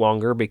out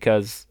longer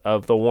because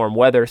of the warm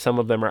weather. Some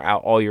of them are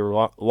out all year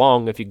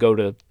long if you go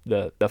to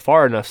the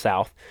far enough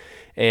south,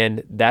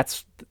 and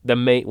that's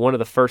one of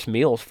the first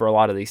meals for a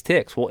lot of these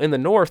ticks. Well, in the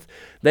north,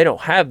 they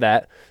don't have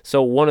that,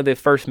 so one of the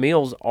first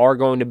meals are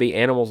going to be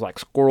animals like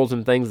squirrels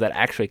and things that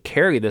actually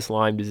carry this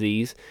Lyme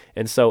disease,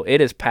 and so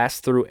it is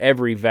passed through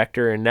every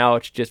vector, and now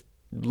it's just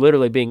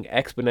literally being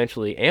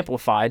exponentially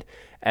amplified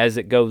as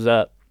it goes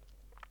up.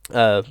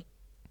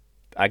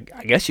 I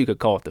guess you could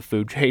call it the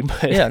food chain,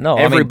 but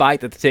every bite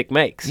that the tick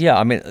makes. Yeah,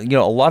 I mean,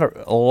 a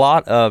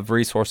lot of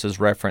resources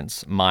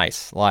reference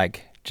mice,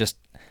 like just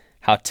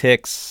how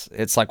ticks,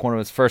 it's like one of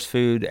its first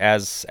food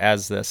as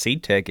the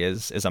seed tick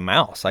is a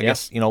mouse. I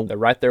guess, they're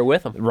right there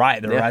with them.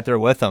 Right, they're right there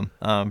with them,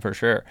 for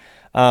sure.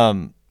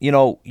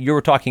 You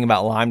were talking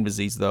about Lyme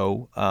disease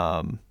though.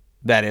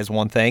 That is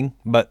one thing,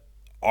 but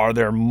are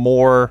there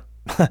more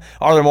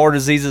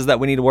diseases that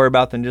we need to worry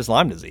about than just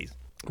Lyme disease?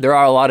 There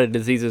are a lot of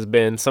diseases,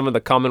 Ben. Some of the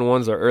common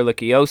ones are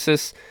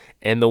ehrlichiosis,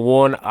 and the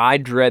one I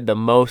dread the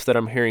most that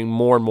I'm hearing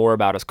more and more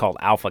about is called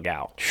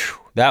alpha-gal.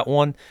 That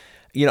one,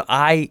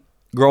 I,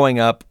 growing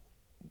up,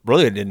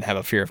 really didn't have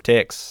a fear of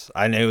ticks.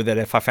 I knew that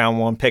if I found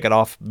one, pick it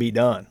off, be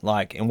done.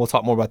 And we'll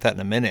talk more about that in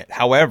a minute.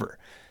 However,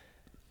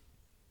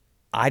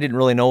 I didn't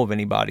really know of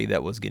anybody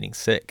that was getting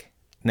sick.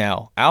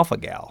 Now,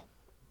 alpha-gal,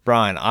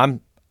 Brian,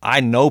 I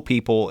know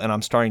people, and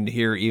I'm starting to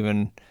hear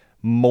even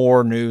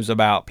more news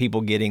about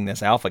people getting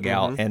this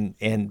alpha-gal,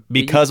 and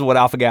because of what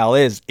alpha-gal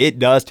is, it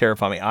does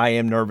terrify me. I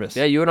am nervous.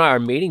 Yeah, you and I are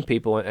meeting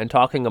people and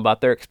talking about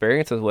their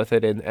experiences with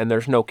it, and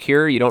there's no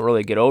cure. You don't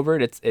really get over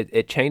it.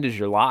 It changes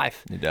your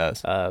life. It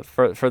does.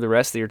 For the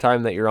rest of your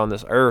time that you're on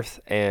this earth,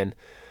 and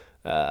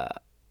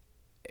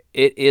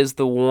it is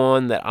the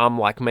one that I'm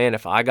like, man,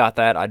 if I got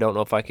that, I don't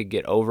know if I could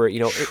get over it.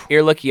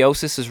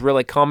 Ehrlichiosis is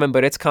really common,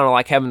 but it's kind of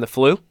like having the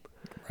flu.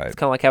 Right. It's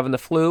kind of like having the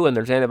flu, and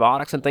there's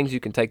antibiotics and things you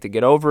can take to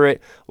get over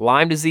it.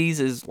 Lyme disease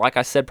is, like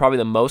I said, probably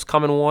the most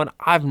common one.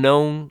 I've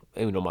known,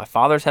 my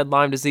father's had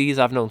Lyme disease.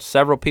 I've known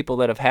several people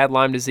that have had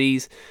Lyme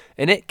disease,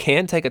 and it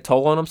can take a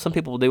toll on them. Some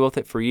people deal with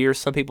it for years.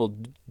 Some people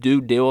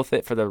do deal with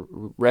it for the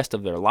rest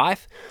of their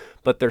life,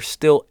 but they're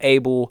still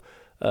able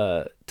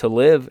to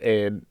live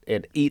and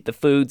eat the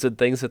foods and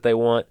things that they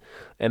want,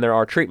 and there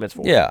are treatments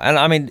for it. Yeah,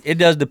 and it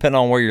does depend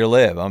on where you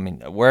live.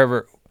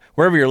 Wherever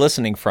you're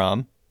listening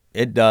from,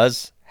 it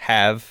does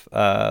have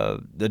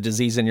the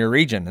disease in your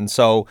region. And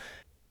so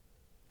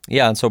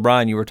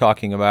Brian, you were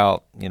talking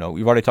about,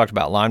 we've already talked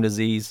about Lyme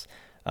disease.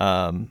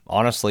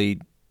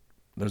 Honestly,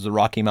 there's the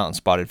Rocky Mountain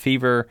spotted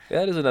fever. Yeah,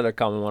 that is another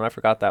common one. I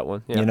forgot that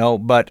one. Yeah.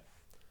 But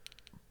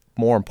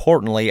more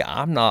importantly,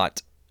 I'm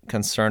not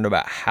concerned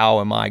about how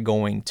am I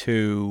going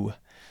to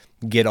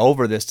get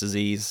over this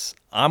disease.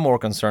 I'm more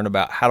concerned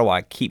about how do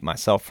I keep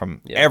myself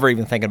from ever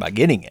even thinking about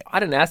getting it. I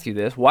didn't ask you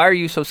this. Why are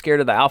you so scared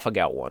of the alpha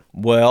gal one?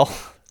 Well,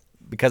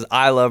 because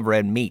I love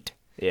red meat.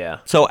 Yeah.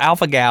 So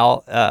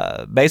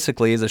alpha-gal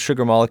basically is a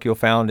sugar molecule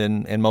found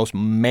in most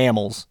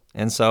mammals.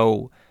 And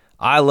so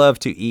I love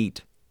to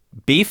eat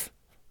beef,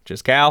 which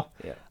is cow,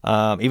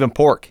 even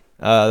pork.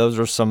 Those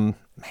are some,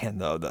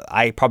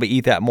 I probably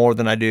eat that more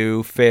than I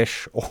do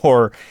fish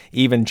or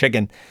even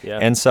chicken. Yeah.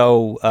 And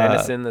so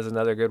Venison is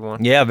another good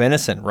one. Yeah,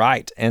 venison,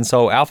 right. And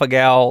so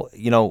alpha-gal,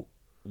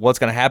 what's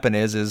going to happen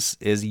is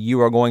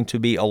you are going to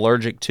be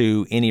allergic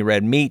to any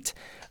red meat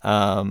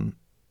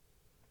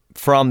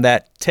from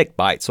that tick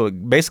bite. So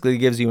it basically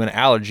gives you an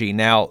allergy.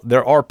 Now,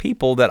 there are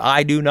people that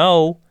I do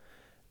know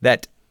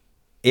that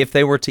if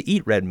they were to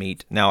eat red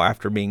meat now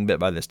after being bit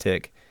by this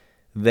tick,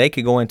 they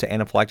could go into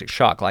anaphylactic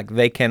shock. Like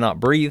they cannot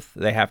breathe.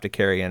 They have to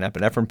carry an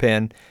epinephrine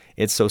pen.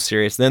 It's so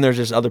serious. Then there's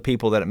just other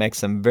people that it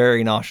makes them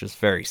very nauseous,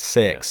 very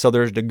sick. Yeah. So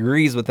there's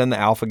degrees within the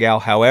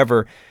alpha-gal.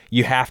 However,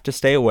 you have to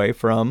stay away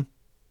from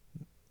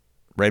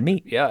red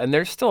meat. Yeah, and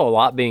there's still a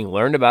lot being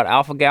learned about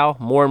alpha-gal,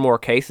 more and more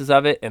cases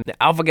of it. And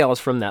the alpha-gal is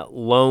from that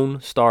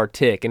lone star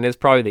tick, and it's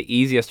probably the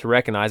easiest to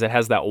recognize. It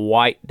has that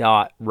white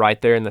dot right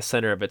there in the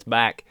center of its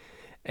back.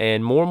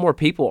 And more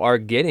people are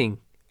getting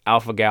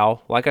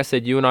alpha-gal. Like I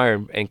said, you and I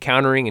are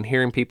encountering and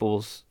hearing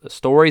people's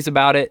stories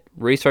about it.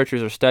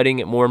 Researchers are studying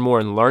it more and more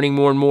and learning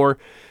more and more.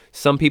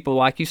 Some people,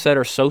 like you said,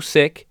 are so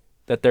sick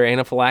that their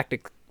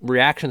anaphylactic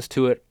reactions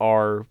to it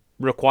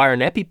require an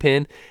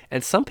EpiPen.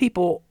 And some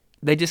people,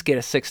 they just get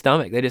a sick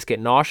stomach. They just get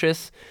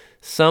nauseous.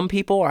 Some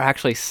people are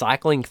actually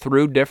cycling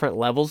through different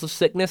levels of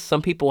sickness.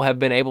 Some people have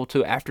been able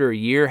to, after a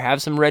year,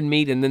 have some red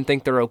meat and then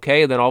think they're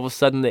okay. And then all of a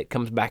sudden it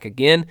comes back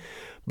again.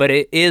 But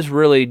it is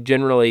really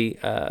generally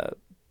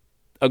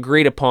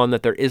agreed upon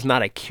that there is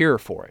not a cure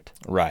for it.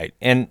 Right.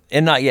 And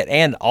not yet.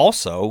 And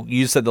also,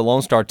 you said the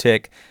Lone Star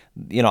tick,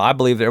 I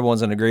believe that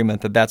everyone's in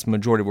agreement that that's the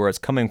majority of where it's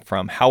coming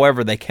from.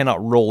 However, they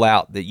cannot rule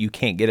out that you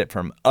can't get it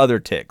from other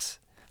ticks.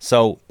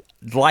 So,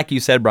 like you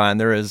said, Brian,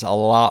 there is a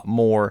lot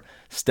more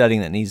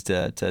studying that needs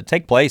to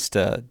take place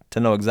to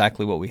know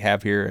exactly what we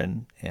have here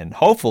and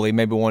hopefully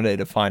maybe one day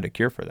to find a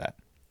cure for that.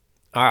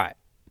 All right.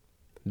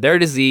 They're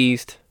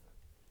diseased.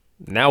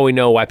 Now we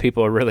know why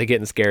people are really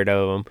getting scared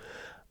of them.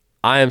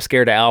 I am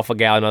scared of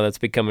alpha-gal. I know that's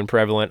becoming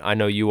prevalent. I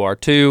know you are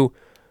too.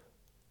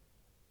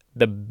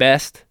 The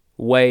best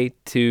way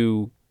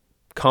to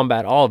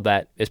combat all of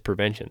that is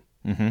prevention.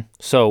 Mm-hmm.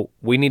 So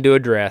we need to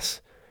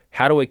address,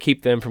 how do we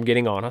keep them from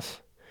getting on us?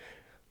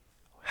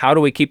 How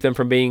do we keep them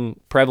from being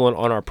prevalent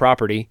on our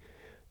property?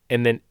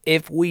 And then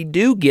if we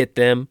do get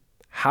them,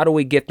 how do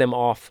we get them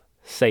off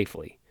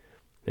safely?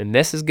 And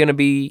this is going to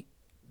be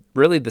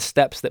really the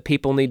steps that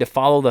people need to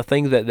follow, the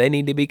things that they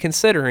need to be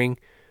considering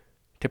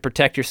to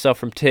protect yourself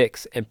from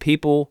ticks. And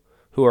people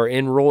who are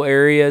in rural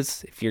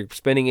areas, if you're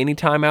spending any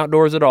time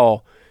outdoors at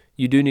all,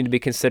 you do need to be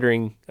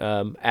considering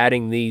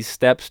adding these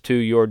steps to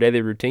your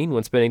daily routine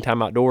when spending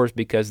time outdoors,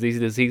 because these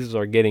diseases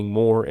are getting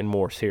more and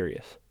more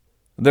serious.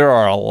 There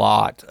are a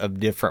lot of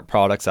different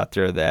products out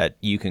there that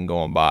you can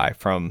go and buy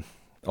from.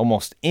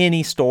 Almost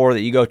any store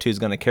that you go to is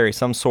going to carry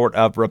some sort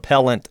of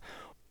repellent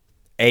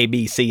A,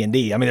 B, C, and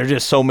D. I mean, there's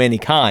just so many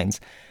kinds.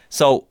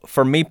 So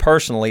for me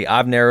personally,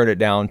 I've narrowed it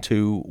down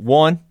to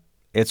one.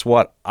 It's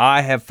what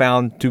I have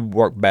found to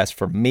work best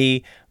for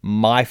me,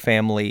 my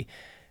family,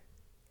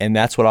 and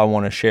that's what I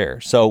want to share.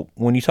 So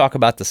when you talk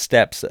about the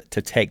steps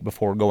to take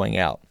before going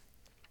out,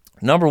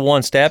 number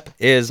one step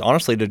is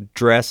honestly to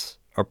dress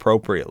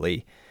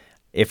appropriately.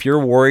 If you're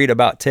worried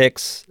about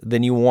ticks,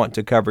 then you want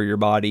to cover your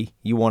body.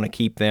 You want to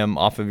keep them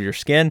off of your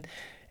skin.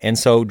 And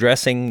so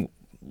dressing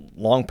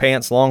long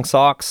pants, long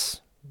socks,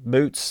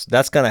 boots,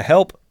 that's going to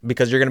help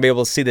because you're going to be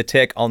able to see the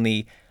tick on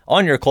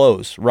your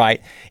clothes,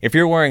 right? If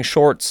you're wearing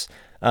shorts,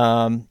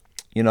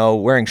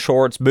 wearing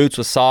shorts, boots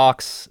with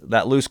socks,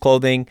 that loose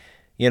clothing,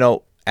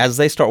 as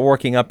they start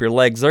working up your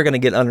legs, they're going to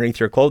get underneath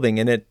your clothing.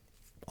 And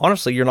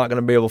honestly, you're not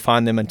going to be able to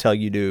find them until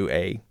you do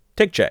a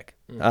tick check,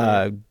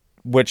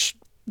 which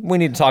we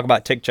need to talk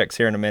about tick checks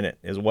here in a minute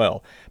as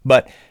well.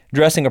 But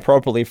dressing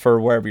appropriately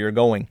for wherever you're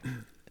going.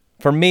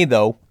 For me,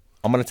 though,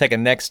 I'm going to take a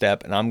next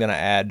step, and I'm going to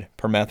add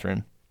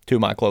permethrin to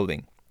my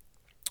clothing.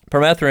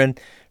 Permethrin,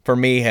 for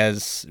me,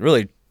 has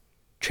really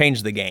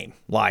changed the game.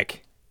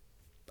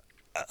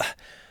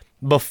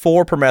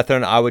 Before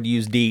permethrin, I would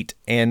use DEET,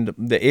 and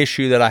the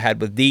issue that I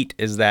had with DEET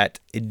is that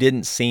it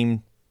didn't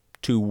seem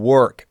to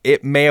work.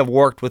 It may have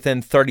worked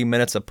within 30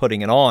 minutes of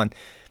putting it on,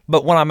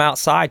 but when I'm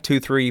outside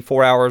 2, 3,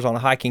 4 hours on a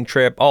hiking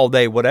trip, all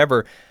day,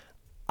 whatever,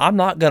 I'm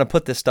not going to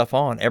put this stuff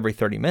on every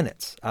 30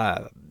 minutes.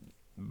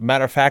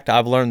 Matter of fact,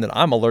 I've learned that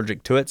I'm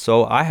allergic to it,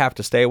 so I have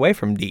to stay away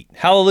from DEET.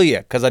 Hallelujah,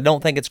 because I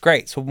don't think it's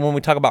great. So when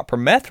we talk about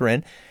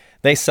permethrin,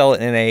 they sell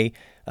it in a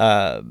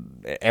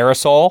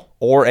aerosol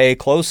or a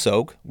clothes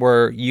soak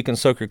where you can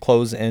soak your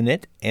clothes in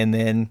it, and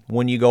then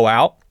when you go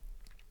out,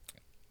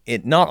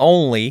 it not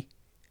only,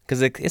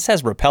 because it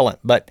says repellent,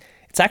 but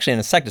it's actually an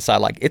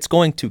insecticide. Like, it's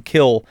going to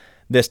kill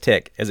this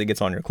tick as it gets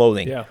on your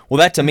clothing. Yeah. Well,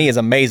 that to me is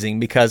amazing,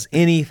 because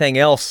anything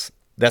else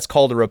that's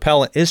called a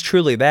repellent is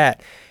truly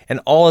that. And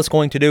all it's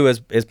going to do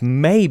is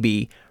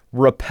maybe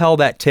repel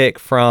that tick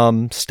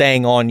from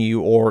staying on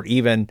you, or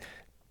even,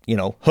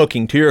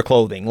 hooking to your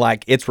clothing.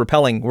 Like, it's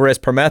repelling. Whereas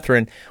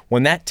permethrin,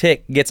 when that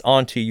tick gets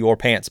onto your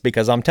pants,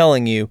 because I'm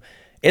telling you,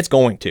 it's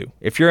going to.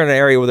 If you're in an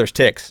area where there's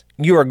ticks,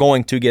 you are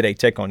going to get a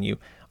tick on you.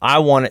 I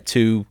want it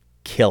to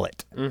kill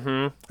it.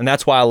 Mm-hmm. And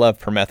that's why I love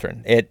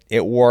permethrin.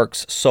 It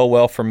works so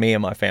well for me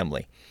and my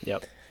family.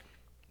 Yep.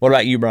 What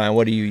about you, Brian?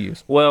 What do you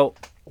use? Well,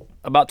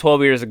 about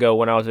 12 years ago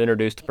when I was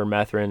introduced to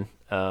permethrin,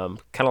 kind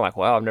of like,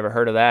 wow, I've never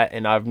heard of that,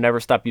 and I've never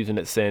stopped using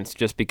it since,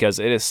 just because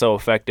it is so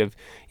effective.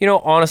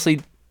 Honestly,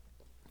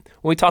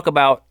 when we talk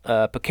about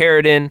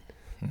picaridin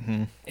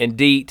and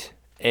DEET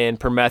and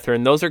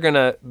permethrin, those are going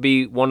to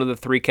be one of the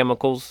three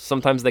chemicals.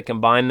 Sometimes they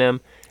combine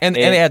them. And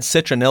they add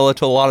citronella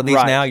to a lot of these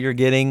Right. now you're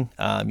getting.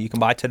 You can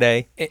buy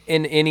today.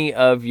 In any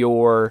of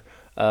your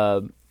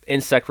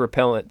insect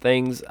repellent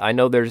things, I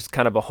know there's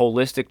kind of a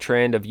holistic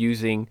trend of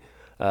using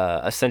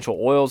essential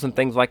oils and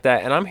things like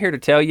that. And I'm here to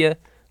tell you,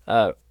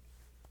 I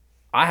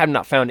have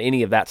not found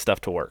any of that stuff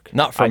to work.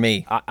 Not for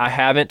me. I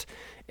haven't.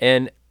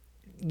 And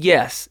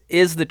yes,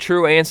 is the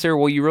true answer,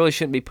 well, you really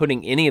shouldn't be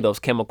putting any of those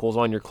chemicals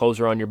on your clothes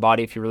or on your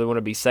body if you really want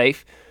to be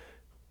safe.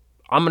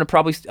 I'm going to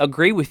probably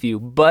agree with you,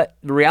 but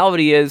the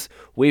reality is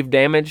we've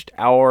damaged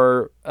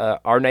our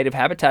native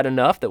habitat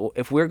enough that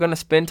if we're going to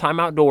spend time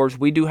outdoors,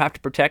 we do have to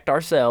protect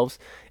ourselves,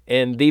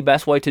 and the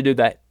best way to do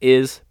that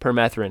is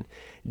permethrin.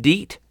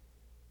 DEET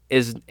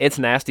it's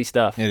nasty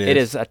stuff. It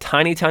is a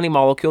tiny, tiny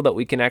molecule that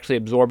we can actually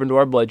absorb into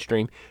our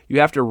bloodstream.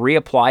 You have to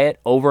reapply it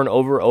over and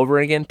over and over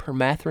again.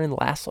 Permethrin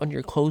lasts on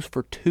your clothes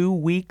for 2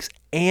 weeks,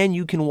 and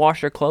you can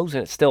wash your clothes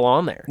and it's still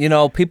on there.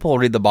 People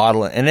read the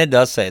bottle, and it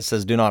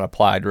says do not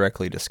apply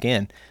directly to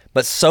skin,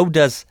 but so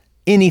does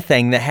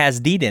anything that has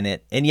DEET in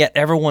it, and yet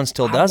everyone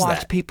still does that. I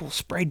watch people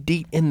spray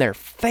DEET in their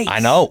face. I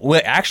know.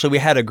 We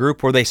had a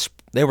group where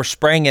they were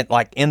spraying it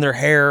like in their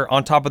hair,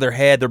 on top of their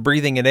head. They're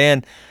breathing it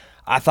in.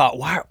 I thought,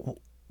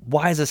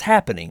 why is this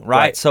happening,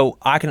 right? So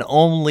I can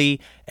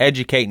only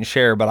educate and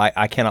share, but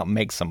I cannot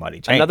make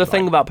somebody change. Another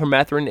thing about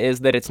permethrin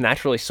is that it's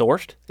naturally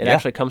sourced. It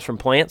actually comes from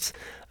plants.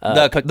 How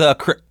am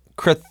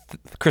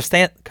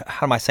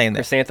I saying that?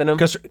 Chrysanthemum.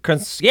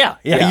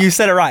 Yeah, you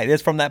said it right.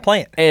 It's from that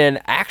plant. And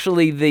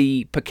actually,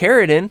 the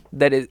picaridin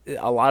that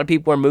a lot of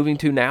people are moving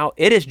to now,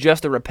 it is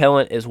just a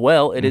repellent as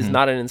well. It is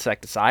not an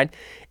insecticide,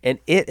 and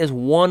it is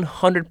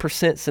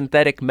 100%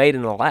 synthetic, made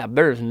in a lab.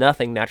 There is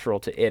nothing natural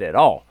to it at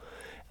all.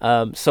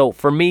 So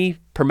for me,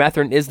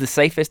 permethrin is the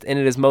safest and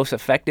it is most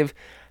effective.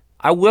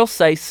 I will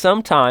say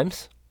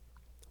sometimes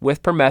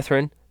with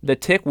permethrin, the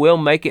tick will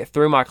make it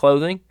through my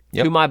clothing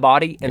to my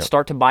body and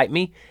start to bite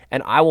me,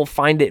 and I will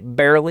find it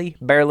barely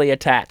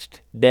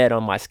attached, dead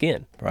on my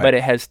skin. Right. But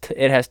it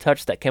has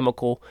touched that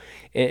chemical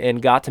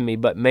and got to me.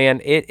 But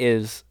man, it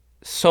is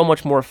so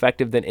much more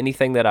effective than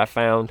anything that I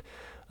found.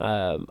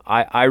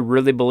 I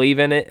really believe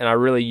in it, and I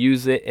really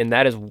use it, and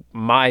that is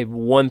my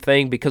one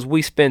thing, because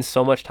we spend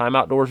so much time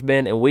outdoors,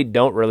 Ben, and we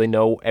don't really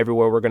know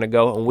everywhere we're going to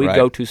go, and we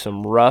go to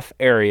some rough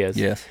areas.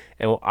 Yes.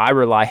 And I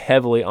rely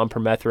heavily on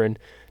permethrin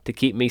to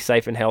keep me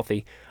safe and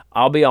healthy.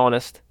 I'll be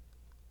honest,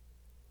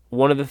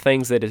 one of the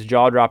things that is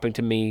jaw-dropping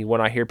to me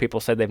when I hear people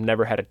say they've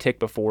never had a tick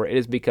before, it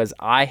is because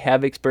I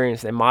have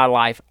experienced in my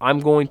life, I'm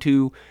going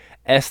to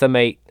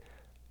estimate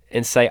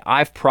and say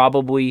I've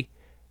probably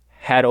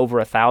had over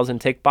 1,000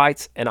 tick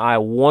bites, and I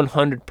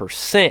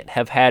 100%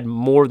 have had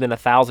more than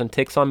 1,000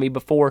 ticks on me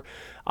before.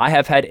 I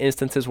have had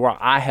instances where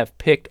I have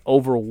picked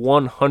over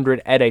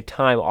 100 at a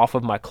time off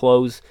of my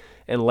clothes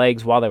and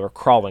legs while they were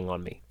crawling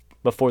on me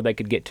before they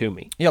could get to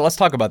me. Yeah, let's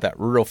talk about that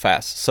real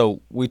fast.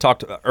 So we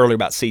talked earlier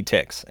about seed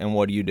ticks and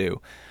what do you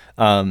do?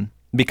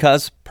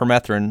 Because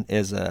permethrin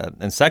is an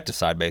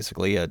insecticide,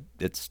 basically,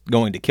 it's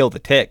going to kill the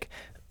tick.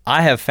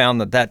 I have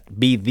found that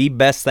be the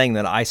best thing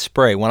that I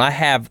spray. When I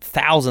have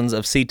thousands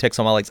of seed ticks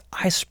on my legs,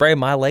 I spray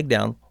my leg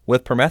down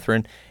with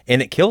permethrin,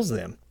 and it kills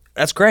them.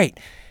 That's great.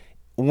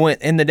 When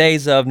in the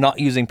days of not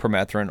using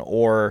permethrin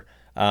or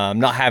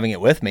not having it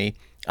with me,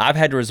 I've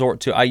had to resort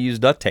to, I use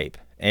duct tape.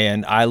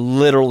 And I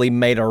literally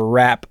made a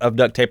wrap of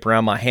duct tape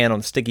around my hand on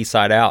the sticky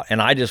side out,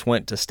 and I just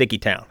went to Sticky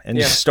Town and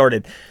just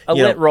started. A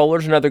lint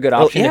roller's another good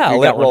option if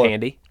you got one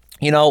handy.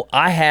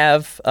 I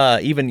have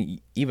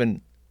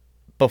even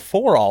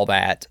before all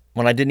that,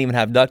 when I didn't even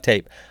have duct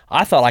tape,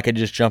 I thought I could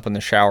just jump in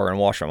the shower and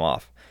wash them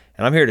off.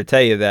 And I'm here to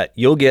tell you that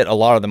you'll get a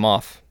lot of them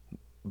off,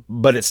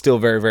 but it's still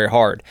very, very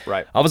hard.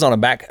 Right. I was on a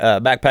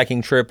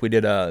backpacking trip. We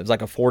did it was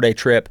like a 4-day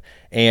trip,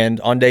 and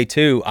on day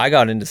 2, I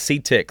got into sea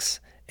ticks,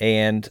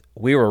 and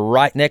we were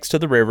right next to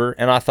the river,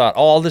 and I thought,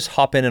 I'll just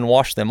hop in and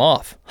wash them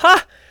off.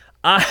 Ha!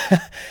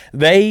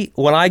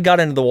 When I got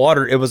into the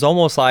water, it was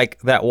almost like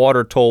that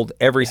water told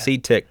every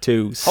seed tick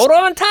to hold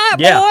on tight,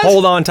 boys. Yeah,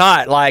 hold on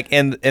tight.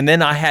 And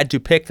then I had to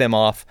pick them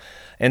off.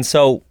 And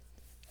so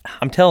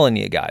I'm telling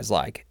you guys,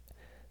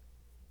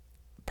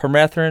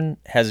 permethrin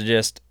has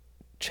just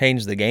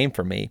changed the game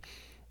for me.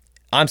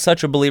 I'm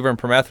such a believer in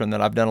permethrin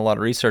that I've done a lot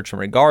of research in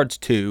regards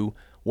to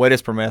what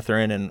is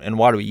permethrin and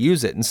why do we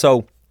use it. And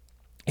so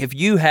if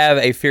you have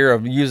a fear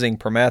of using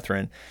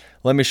permethrin,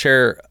 let me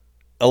share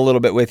a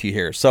little bit with you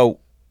here. So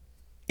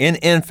in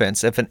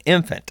infants, if an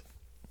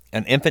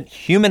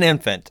human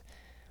infant,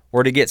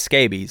 were to get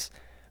scabies,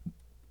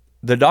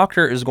 the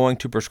doctor is going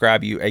to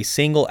prescribe you a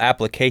single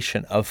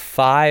application of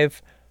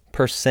 5%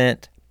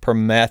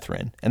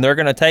 permethrin. And they're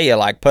going to tell you,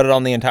 like, put it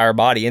on the entire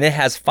body. And it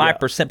has 5%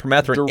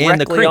 permethrin in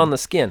the cream. Directly on the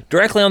skin.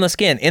 Directly on the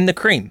skin, in the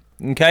cream.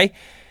 Okay?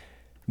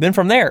 Then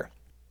from there,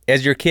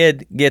 as your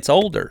kid gets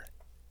older,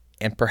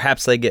 and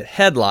perhaps they get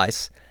head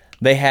lice,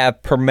 they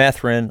have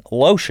permethrin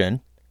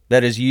lotion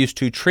that is used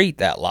to treat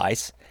that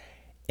lice.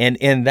 And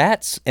in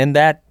that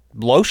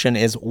lotion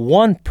is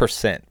 1%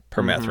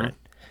 permethrin. Mm-hmm.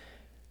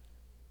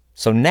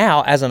 So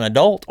now, as an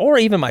adult, or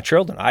even my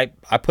children, I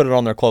put it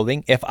on their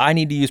clothing. If I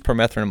need to use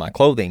permethrin in my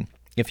clothing,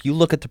 if you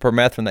look at the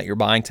permethrin that you're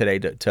buying today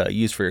to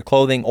use for your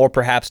clothing, or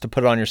perhaps to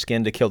put it on your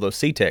skin to kill those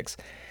sea ticks,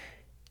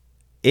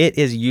 it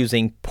is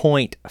using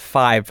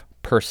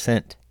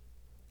 0.5%.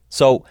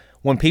 So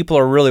when people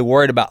are really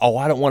worried about, oh,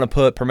 I don't want to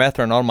put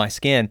permethrin on my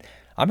skin,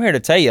 I'm here to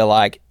tell you,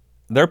 like,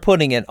 they're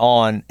putting it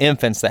on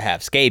infants that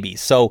have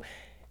scabies. So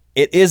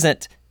it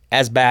isn't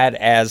as bad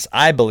as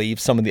I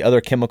believe some of the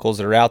other chemicals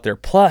that are out there.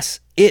 Plus,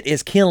 it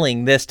is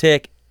killing this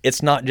tick.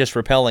 It's not just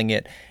repelling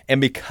it. And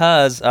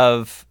because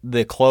of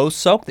the clothes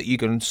soak, that you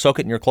can soak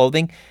it in your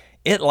clothing,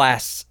 it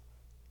lasts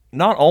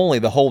not only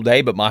the whole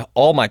day, but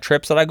all my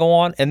trips that I go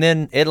on, and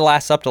then it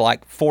lasts up to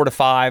like 4 to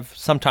 5,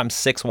 sometimes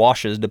 6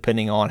 washes,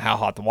 depending on how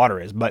hot the water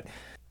is. But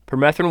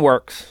permethrin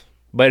works,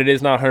 but it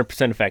is not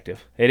 100%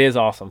 effective. It is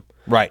awesome.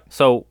 Right.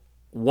 So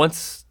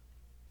once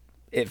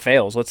it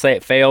fails, let's say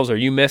it fails, or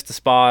you missed a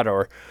spot,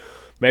 or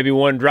maybe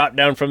one dropped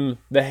down from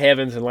the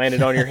heavens and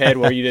landed on your head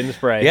where you didn't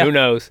spray. Yeah. Who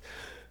knows?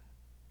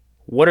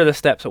 What are the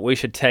steps that we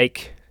should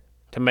take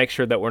to make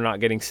sure that we're not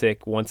getting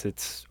sick once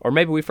it's, or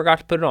maybe we forgot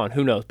to put it on,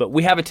 who knows? But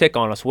we have a tick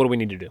on us. What do we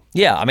need to do?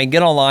 Yeah, I mean,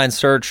 get online,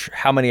 search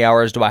how many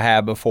hours do I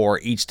have before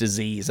each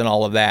disease and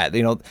all of that.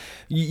 You know,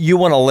 you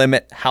want to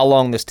limit how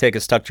long this tick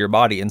is stuck to your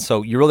body, and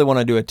so you really want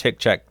to do a tick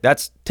check.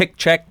 That's tick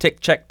check,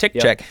 tick check, tick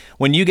check.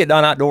 When you get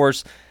done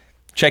outdoors,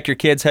 check your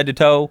kids head to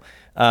toe.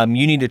 You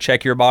need to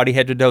check your body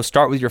head to toe.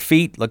 Start with your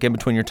feet, look in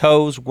between your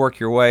toes, work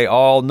your way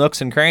all nooks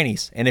and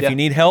crannies. And if you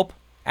need help,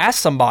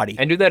 ask somebody.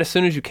 And do that as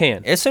soon as you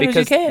can. As soon as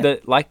you can.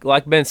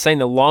 Like Ben's saying,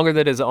 the longer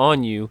that is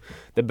on you,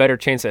 the better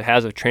chance it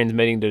has of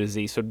transmitting the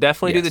disease. So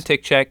definitely do the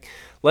tick check.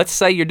 Let's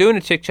say you're doing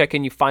a tick check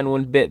and you find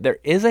one bit. There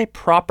is a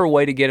proper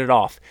way to get it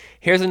off.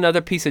 Here's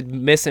another piece of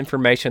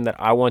misinformation that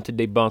I want to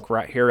debunk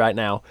right here, right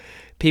now.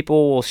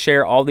 People will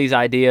share all these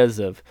ideas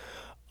of,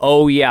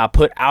 oh yeah,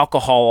 put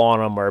alcohol on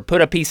them, or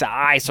put a piece of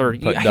ice, or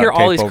you hear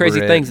all these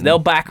crazy things. They'll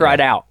back right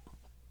out.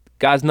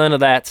 Guys, none of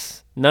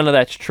that's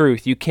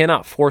truth. You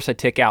cannot force a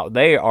tick out.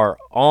 They're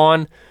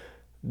on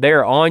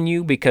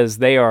you because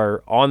they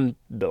are on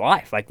the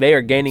life. Like, they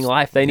are gaining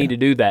life. They need to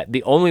do that.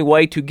 The only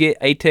way to get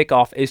a tick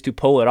off is to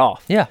pull it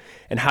off. Yeah.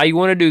 And how you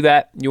want to do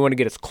that, you want to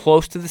get as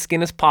close to the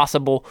skin as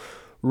possible,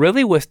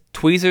 really with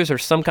tweezers or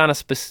some kind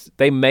of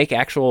they make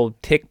actual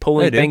tick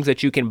pulling things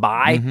that you can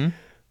buy. Mm-hmm.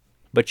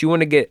 But you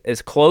want to get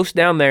as close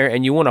down there,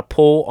 and you want to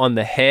pull on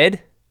the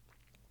head.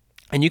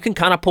 And you can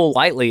kind of pull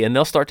lightly, and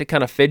they'll start to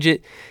kind of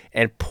fidget,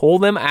 and pull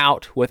them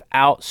out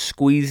without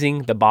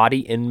squeezing the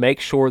body, and make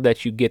sure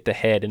that you get the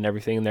head and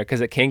everything in there, because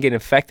it can get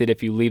infected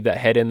if you leave that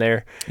head in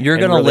there. You're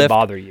going to really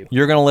bother you.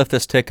 You're going to lift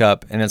this tick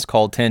up, and it's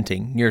called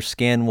tenting. Your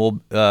skin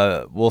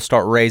will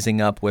start raising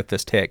up with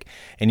this tick,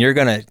 and you're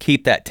going to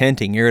keep that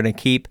tenting. You're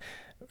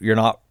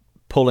not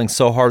pulling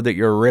so hard that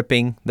you're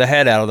ripping the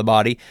head out of the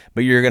body,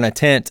 but you're going to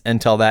tent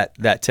until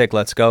that tick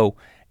lets go,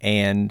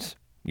 and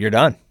you're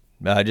done.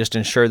 Just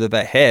ensure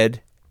that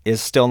head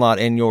is still not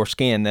in your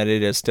skin, that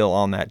it is still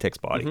on that tick's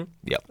body.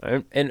 Mm-hmm.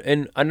 Yep.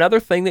 And another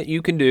thing that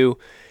you can do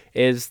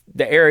is,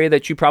 the area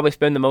that you probably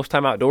spend the most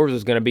time outdoors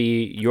is going to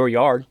be your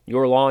yard,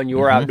 your lawn,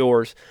 your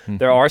outdoors. Mm-hmm.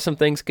 There are some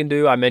things you can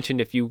do. I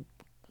mentioned if you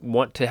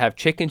want to have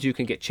chickens, you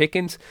can get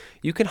chickens.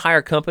 You can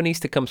hire companies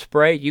to come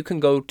spray. You can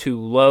go to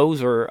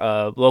Lowe's or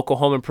a local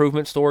home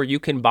improvement store. You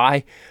can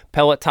buy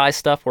pelletized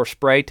stuff or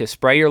spray to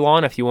spray your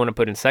lawn if you want to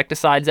put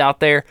insecticides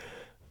out there.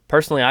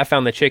 Personally, I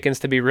found the chickens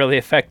to be really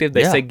effective.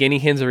 They say guinea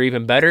hens are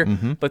even better.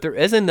 Mm-hmm. But there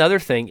is another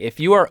thing.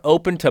 If you are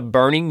open to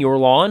burning your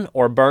lawn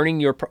or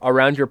burning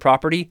around your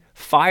property,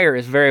 fire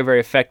is very, very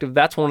effective.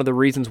 That's one of the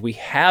reasons we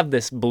have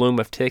this bloom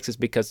of ticks, is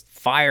because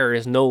fire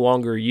is no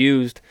longer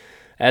used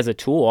as a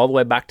tool. All the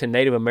way back to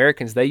Native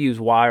Americans, they use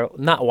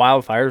not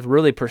wildfires,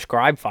 really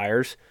prescribed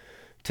fires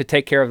to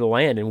take care of the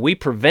land. And we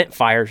prevent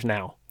fires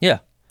now. Yeah.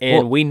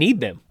 And we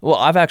need them. Well,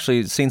 I've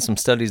actually seen some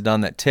studies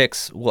done that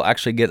ticks will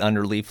actually get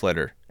under leaf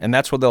litter, and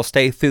that's where they'll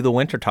stay through the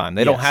wintertime.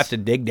 They don't have to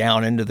dig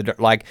down into the dirt.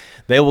 Like,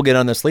 they will get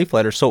on this leaf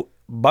litter. So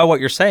by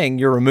what you're saying,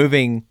 you're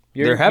removing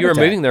their habitat. You're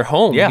removing their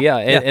home. Yeah.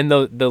 And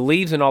the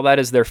leaves and all that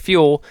is their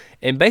fuel.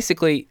 And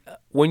basically,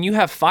 when you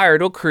have fire,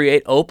 it'll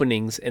create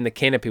openings in the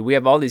canopy. We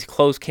have all these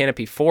closed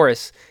canopy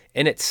forests,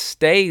 and it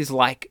stays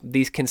like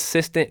these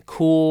consistent,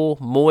 cool,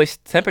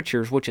 moist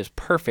temperatures, which is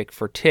perfect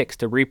for ticks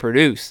to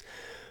reproduce.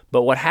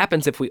 But what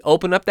happens if we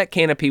open up that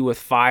canopy with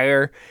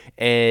fire,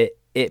 and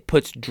it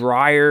puts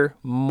drier,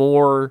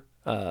 more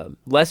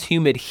less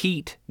humid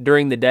heat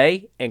during the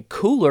day and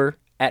cooler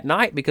at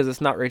night because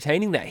it's not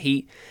retaining that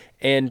heat,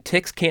 and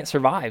ticks can't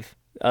survive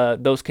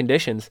those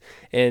conditions.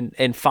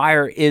 And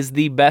fire is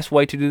the best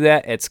way to do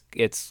that.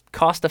 It's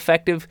cost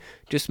effective.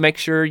 Just make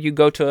sure you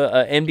go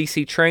to a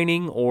MDC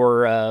training,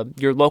 or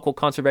your local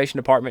conservation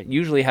department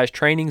usually has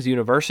trainings.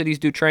 Universities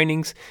do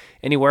trainings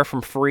anywhere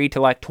from free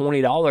to like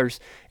 $20,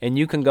 and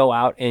you can go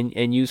out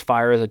and use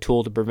fire as a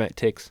tool to prevent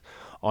ticks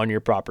on your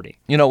property.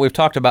 We've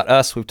talked about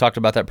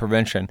that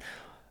prevention.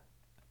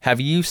 Have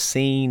you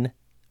seen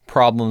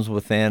problems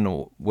with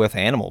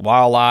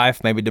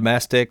wildlife, maybe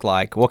domestic?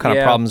 Like, what kind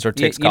of problems are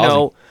ticks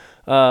causing?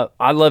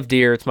 I love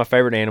deer. It's my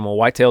favorite animal,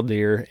 white-tailed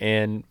deer,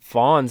 and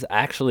fawns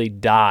actually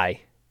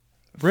die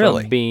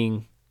Really? from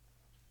being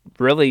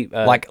really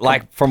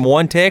like from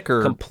one tick,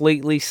 or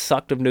completely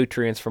sucked of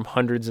nutrients from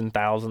hundreds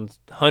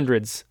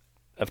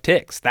of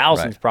ticks,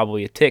 thousands Right.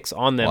 probably of ticks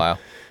on them.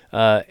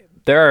 Wow.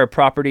 There are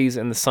properties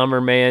in the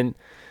summer, man.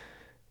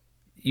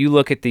 You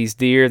look at these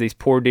deer, these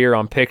poor deer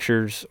on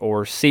pictures,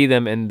 or see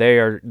them, and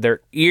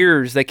their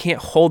ears, they can't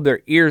hold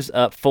their ears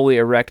up fully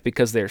erect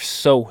because they're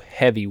so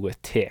heavy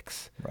with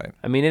ticks. Right.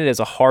 I mean, it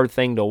is a hard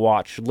thing to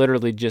watch.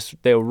 Literally, just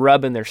they're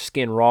rubbing their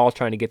skin raw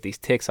trying to get these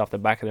ticks off the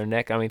back of their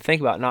neck. I mean,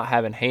 think about not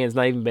having hands,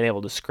 not even being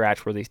able to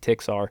scratch where these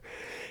ticks are.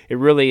 It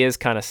really is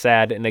kind of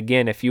sad. And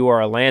again, if you are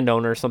a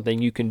landowner,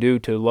 something you can do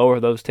to lower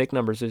those tick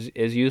numbers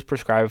is use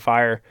prescribed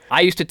fire.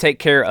 I used to take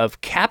care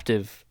of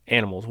captive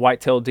animals,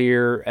 white-tailed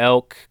deer,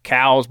 elk,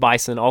 cows,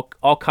 bison,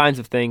 all kinds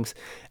of things.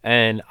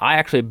 And I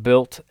actually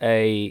built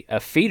a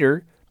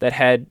feeder that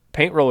had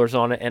paint rollers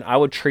on it, and I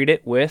would treat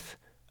it with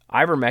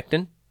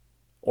ivermectin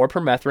or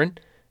permethrin,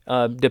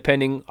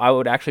 depending. I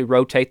would actually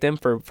rotate them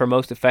for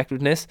most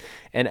effectiveness.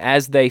 And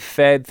as they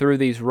fed through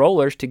these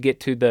rollers to get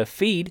to the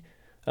feed,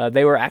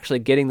 they were actually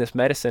getting this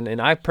medicine,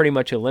 and I pretty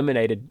much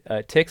eliminated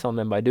ticks on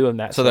them by doing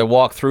that. So they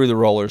walk through the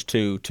rollers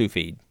to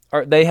feed.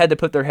 Or they had to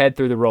put their head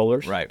through the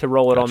rollers to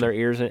roll it on Gotcha. their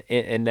ears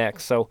and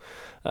necks. So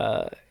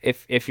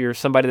if you're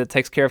somebody that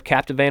takes care of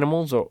captive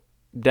animals, or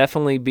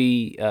definitely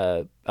be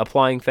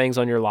applying things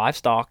on your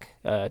livestock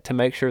to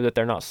make sure that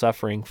they're not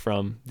suffering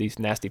from these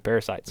nasty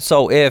parasites.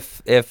 So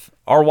if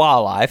our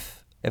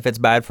wildlife, if it's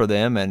bad for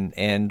them,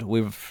 and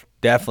we've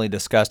definitely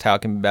discussed how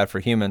it can be bad for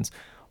humans,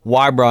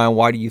 Brian,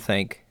 why do you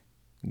think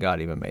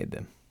God even made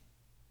them?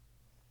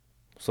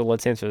 So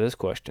let's answer this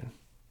question.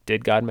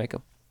 Did God make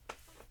them?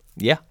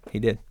 Yeah, he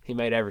did. He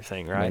made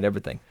everything, right? He made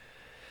everything.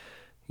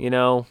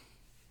 The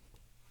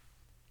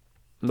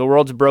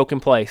world's a broken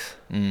place.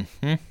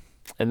 Mm-hmm.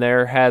 And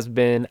there has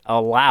been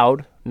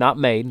allowed, not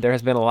made, there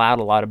has been allowed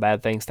a lot of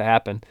bad things to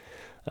happen.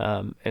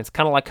 And it's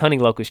kind of like honey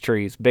locust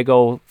trees, big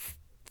old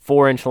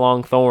 4-inch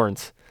long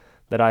thorns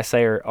that I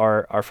say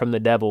are from the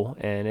devil.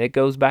 And it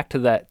goes back to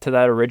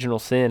that original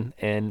sin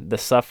and the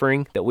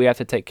suffering that we have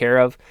to take care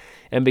of.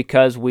 And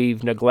because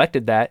we've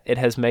neglected that, it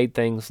has made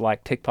things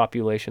like tick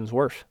populations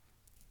worse.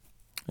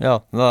 Yeah,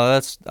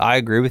 no, I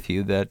agree with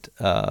you that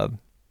a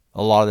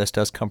lot of this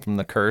does come from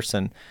the curse,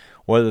 and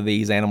whether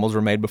these animals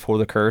were made before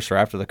the curse or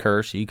after the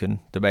curse, you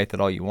can debate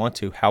that all you want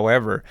to.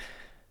 However,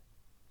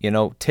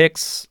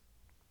 ticks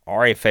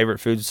are a favorite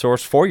food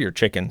source for your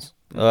chickens.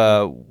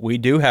 We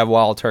do have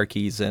wild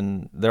turkeys,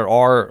 and there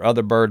are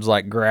other birds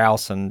like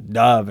grouse and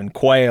dove and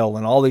quail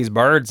and all these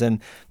birds, and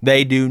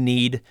they do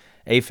need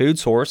a food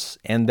source,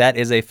 and that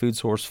is a food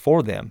source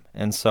for them.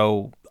 And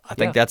so I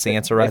think that's the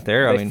answer right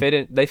there.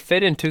 They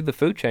fit into the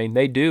food chain.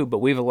 They do, but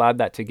we've allowed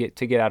that to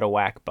get out of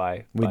whack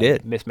by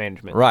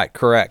mismanagement. Right,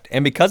 correct.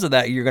 And because of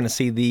that, you're going to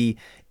see the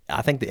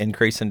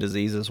increase in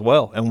disease as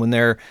well. And when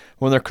they're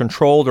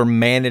controlled or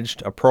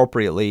managed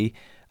appropriately,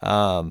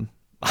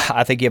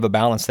 I think you have a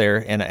balance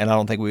there. And I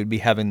don't think we would be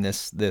having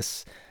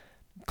this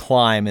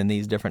climb in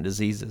these different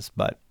diseases.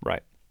 But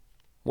right.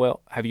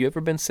 Well, have you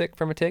ever been sick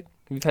from a tick?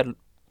 You've had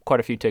quite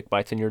a few tick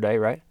bites in your day,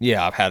 right?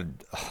 Yeah, I've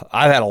had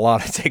a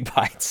lot of tick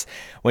bites.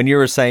 When you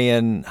were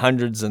saying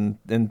hundreds, and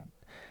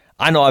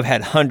I know I've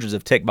had hundreds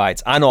of tick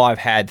bites. I know I've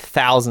had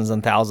thousands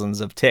and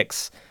thousands of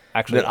ticks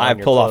actually that I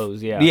pull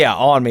off, yeah,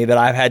 on me that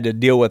I've had to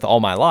deal with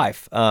all my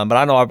life. But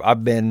I know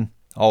I've been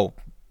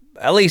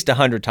at least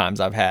 100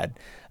 times I've had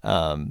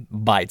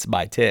bites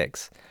by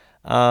ticks.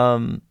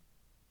 I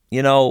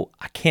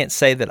can't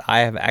say that I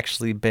have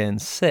actually been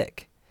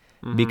sick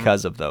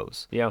because of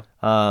those. Yeah.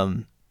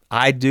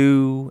 I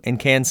do and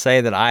can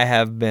say that I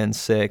have been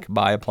sick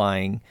by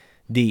applying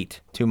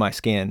DEET to my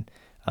skin.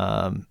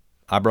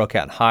 I broke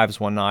out in hives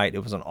one night.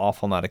 It was an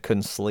awful night. I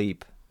couldn't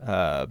sleep.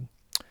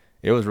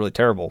 It was really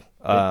terrible.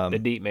 The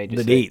DEET made you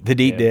sick. The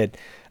DEET did.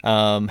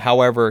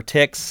 However,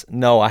 ticks,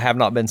 no, I have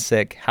not been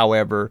sick.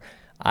 However,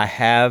 I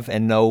have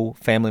and know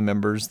family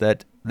members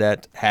that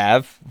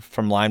have,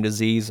 from Lyme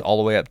disease all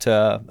the way up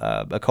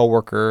to a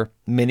coworker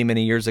many,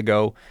 many years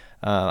ago.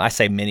 I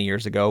say many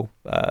years ago,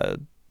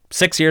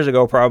 6 years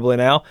ago probably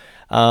now,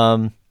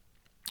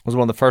 was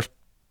one of the first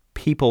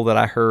people that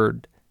I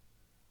heard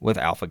with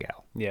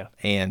alpha-gal. Yeah.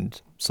 And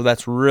so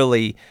that's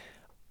really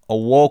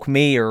awoke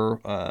me, or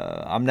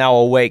I'm now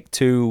awake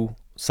to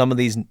some of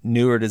these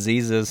newer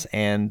diseases,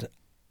 and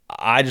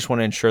I just want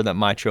to ensure that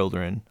my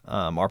children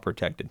are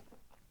protected.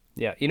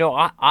 Yeah.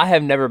 I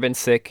have never been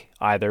sick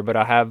either, but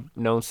I have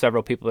known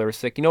several people that were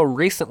sick.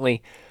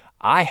 Recently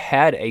I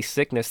had a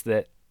sickness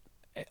that,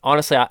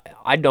 honestly,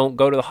 I don't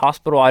go to the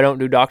hospital. I don't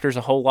do doctors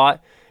a whole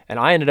lot. And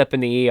I ended up in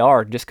the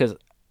ER just because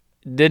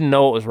didn't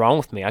know what was wrong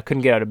with me. I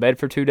couldn't get out of bed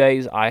for 2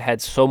 days. I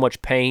had so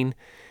much pain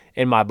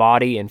in my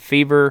body and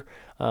fever.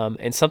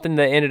 And something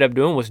that I ended up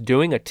doing was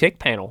doing a tick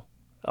panel.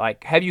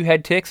 Like, have you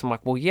had ticks? I'm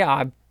like, well, yeah,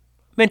 I'm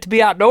meant to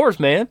be outdoors,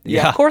 man.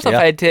 Yeah, of course I've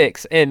had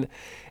ticks. And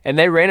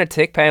they ran a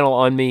tick panel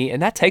on me,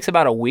 and that takes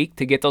about a week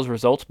to get those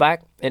results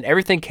back. And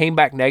everything came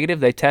back negative.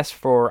 They test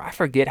for, I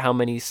forget how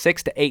many,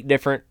 6 to 8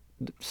 different,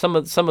 some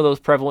of those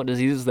prevalent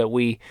diseases that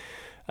we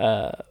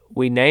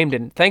named.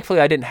 And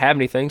thankfully I didn't have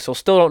anything, so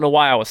still don't know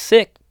why I was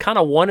sick. Kind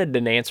of wanted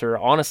an answer,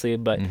 honestly,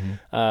 but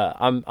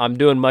I'm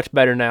doing much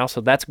better now,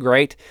 so that's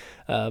great.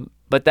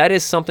 But that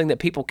is something that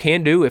people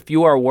can do. If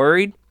you are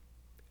worried,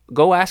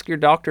 go ask your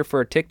doctor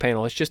for a tick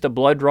panel. It's just a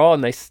blood draw,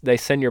 and they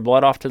send your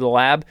blood off to the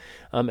lab,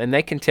 and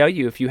they can tell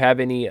you if you have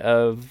any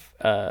of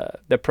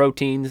the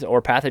proteins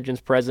or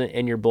pathogens present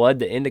in your blood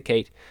that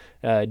indicate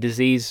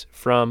disease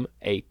from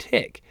a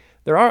tick.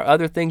 There are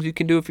other things you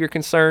can do if you're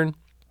concerned.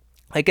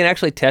 They can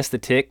actually test the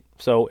tick.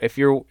 So if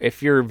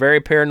you're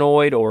very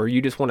paranoid, or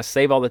you just want to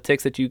save all the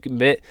ticks that you can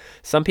bit,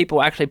 some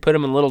people actually put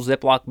them in little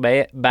Ziploc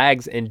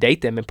bags and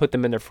date them and put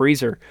them in their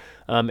freezer.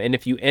 And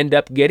if you end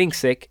up getting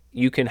sick,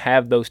 you can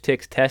have those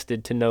ticks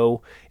tested to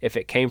know if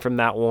it came from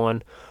that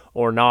one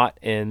or not,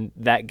 and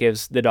that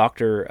gives the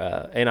doctor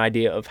an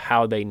idea of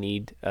how they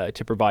need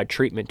to provide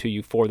treatment to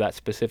you for that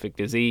specific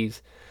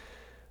disease.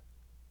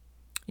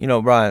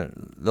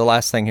 Brian, the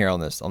last thing here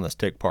on this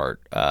tick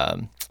part.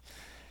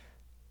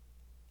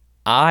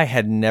 I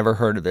had never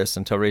heard of this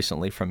until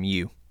recently from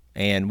you,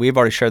 and we've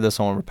already shared this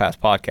on one of our past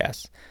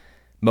podcasts.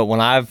 But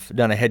when I've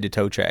done a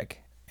head-to-toe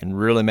check and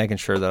really making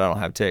sure that I don't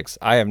have ticks,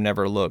 I have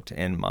never looked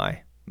in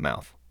my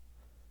mouth.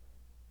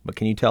 But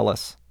can you tell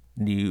us,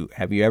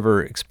 have you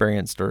ever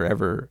experienced or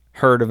ever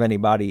heard of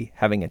anybody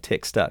having a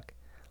tick stuck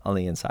on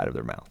the inside of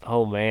their mouth?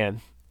 Oh, man.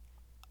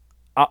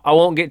 I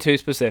won't get too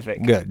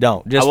specific. Good,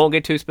 don't. I won't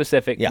get too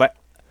specific, but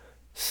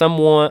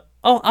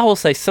I will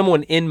say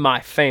someone in my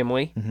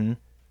family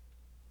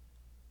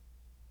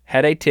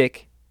had a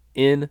tick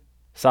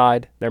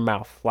inside their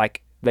mouth,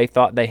 like they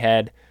thought they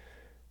had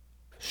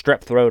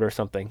strep throat or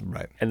something,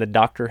 right? And the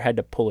doctor had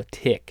to pull a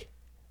tick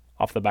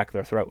off the back of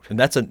their throat. And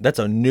that's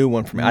a new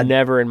one for me.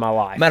 Never in my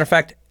life. Matter of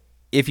fact,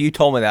 if you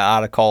told me that,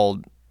 I'd have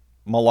called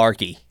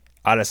malarkey.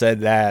 I'd have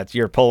said that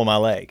you're pulling my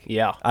leg.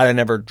 Yeah, I'd have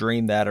never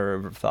dreamed that or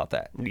ever thought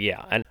that.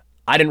 Yeah, and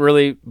I didn't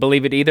really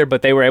believe it either,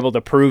 but they were able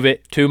to prove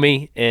it to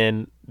me,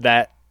 and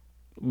that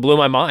blew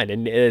my mind.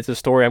 And it's a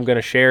story I'm going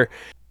to share.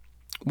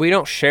 We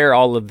don't share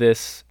all of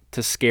this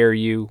to scare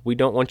you. We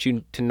don't want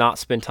you to not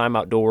spend time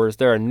outdoors.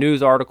 There are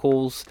news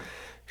articles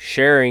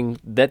sharing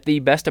that the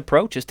best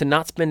approach is to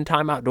not spend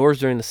time outdoors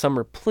during the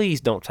summer.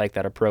 Please don't take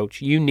that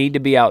approach. You need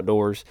to be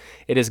outdoors.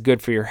 It is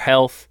good for your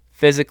health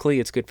physically.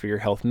 It's good for your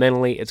health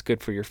mentally. It's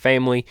good for your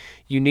family.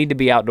 You need to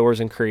be outdoors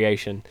in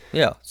creation.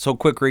 Yeah. So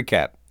quick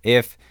recap.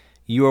 If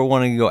you are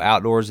wanting to go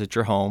outdoors at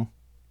your home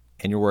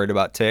and you're worried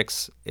about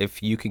ticks,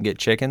 if you can get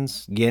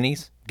chickens,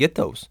 guineas, get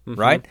those,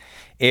 right?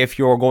 If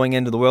you're going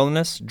into the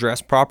wilderness,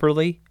 dress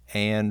properly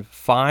and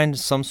find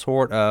some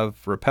sort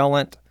of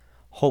repellent.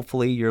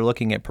 Hopefully you're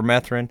looking at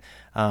permethrin.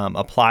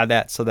 Apply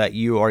that so that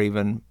you are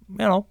even,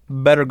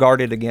 better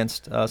guarded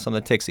against some of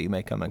the ticks that you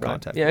may come in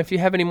contact with. Yeah, if you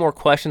have any more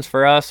questions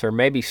for us, or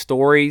maybe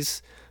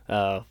stories,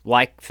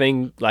 like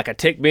a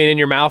tick being in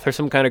your mouth or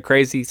some kind of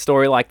crazy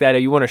story like that,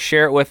 if you want to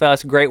share it with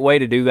us, great way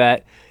to do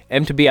that.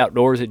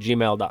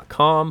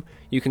 m2beoutdoors@gmail.com.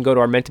 You can go to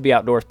our Meant to Be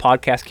Outdoors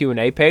podcast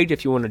Q&A page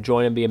if you want to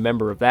join and be a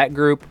member of that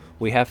group.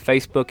 We have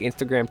Facebook,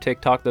 Instagram,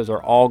 TikTok. Those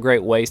are all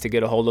great ways to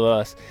get a hold of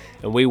us,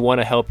 and we want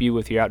to help you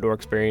with your outdoor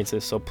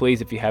experiences. So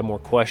please, if you have more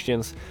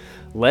questions,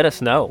 let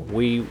us know.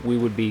 We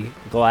would be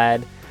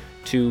glad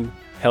to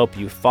help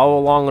you. Follow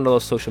along on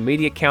those social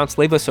media accounts.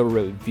 Leave us a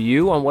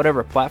review on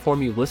whatever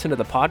platform you listen to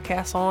the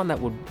podcast on.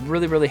 That would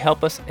really, really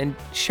help us. And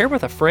share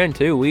with a friend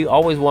too. We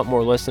always want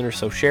more listeners,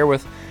 so share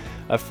with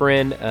a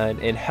friend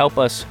and help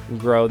us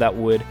grow. That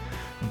would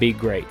be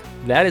great.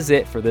 That is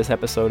it for this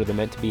episode of the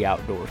Meant to Be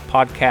Outdoors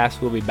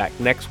podcast. We'll be back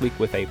next week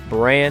with a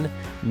brand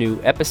new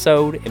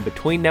episode. In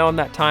between now and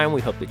that time,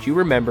 we hope that you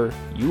remember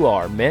you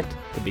are meant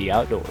to be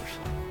outdoors.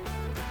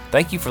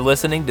 Thank you for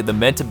listening to the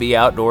Meant to Be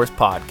Outdoors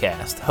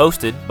podcast,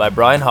 hosted by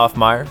Brian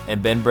Hoffmeyer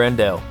and Ben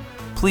Brandell.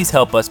 Please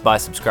help us by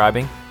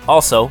subscribing.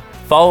 Also,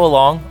 follow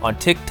along on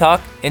TikTok,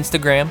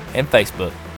 Instagram, and Facebook.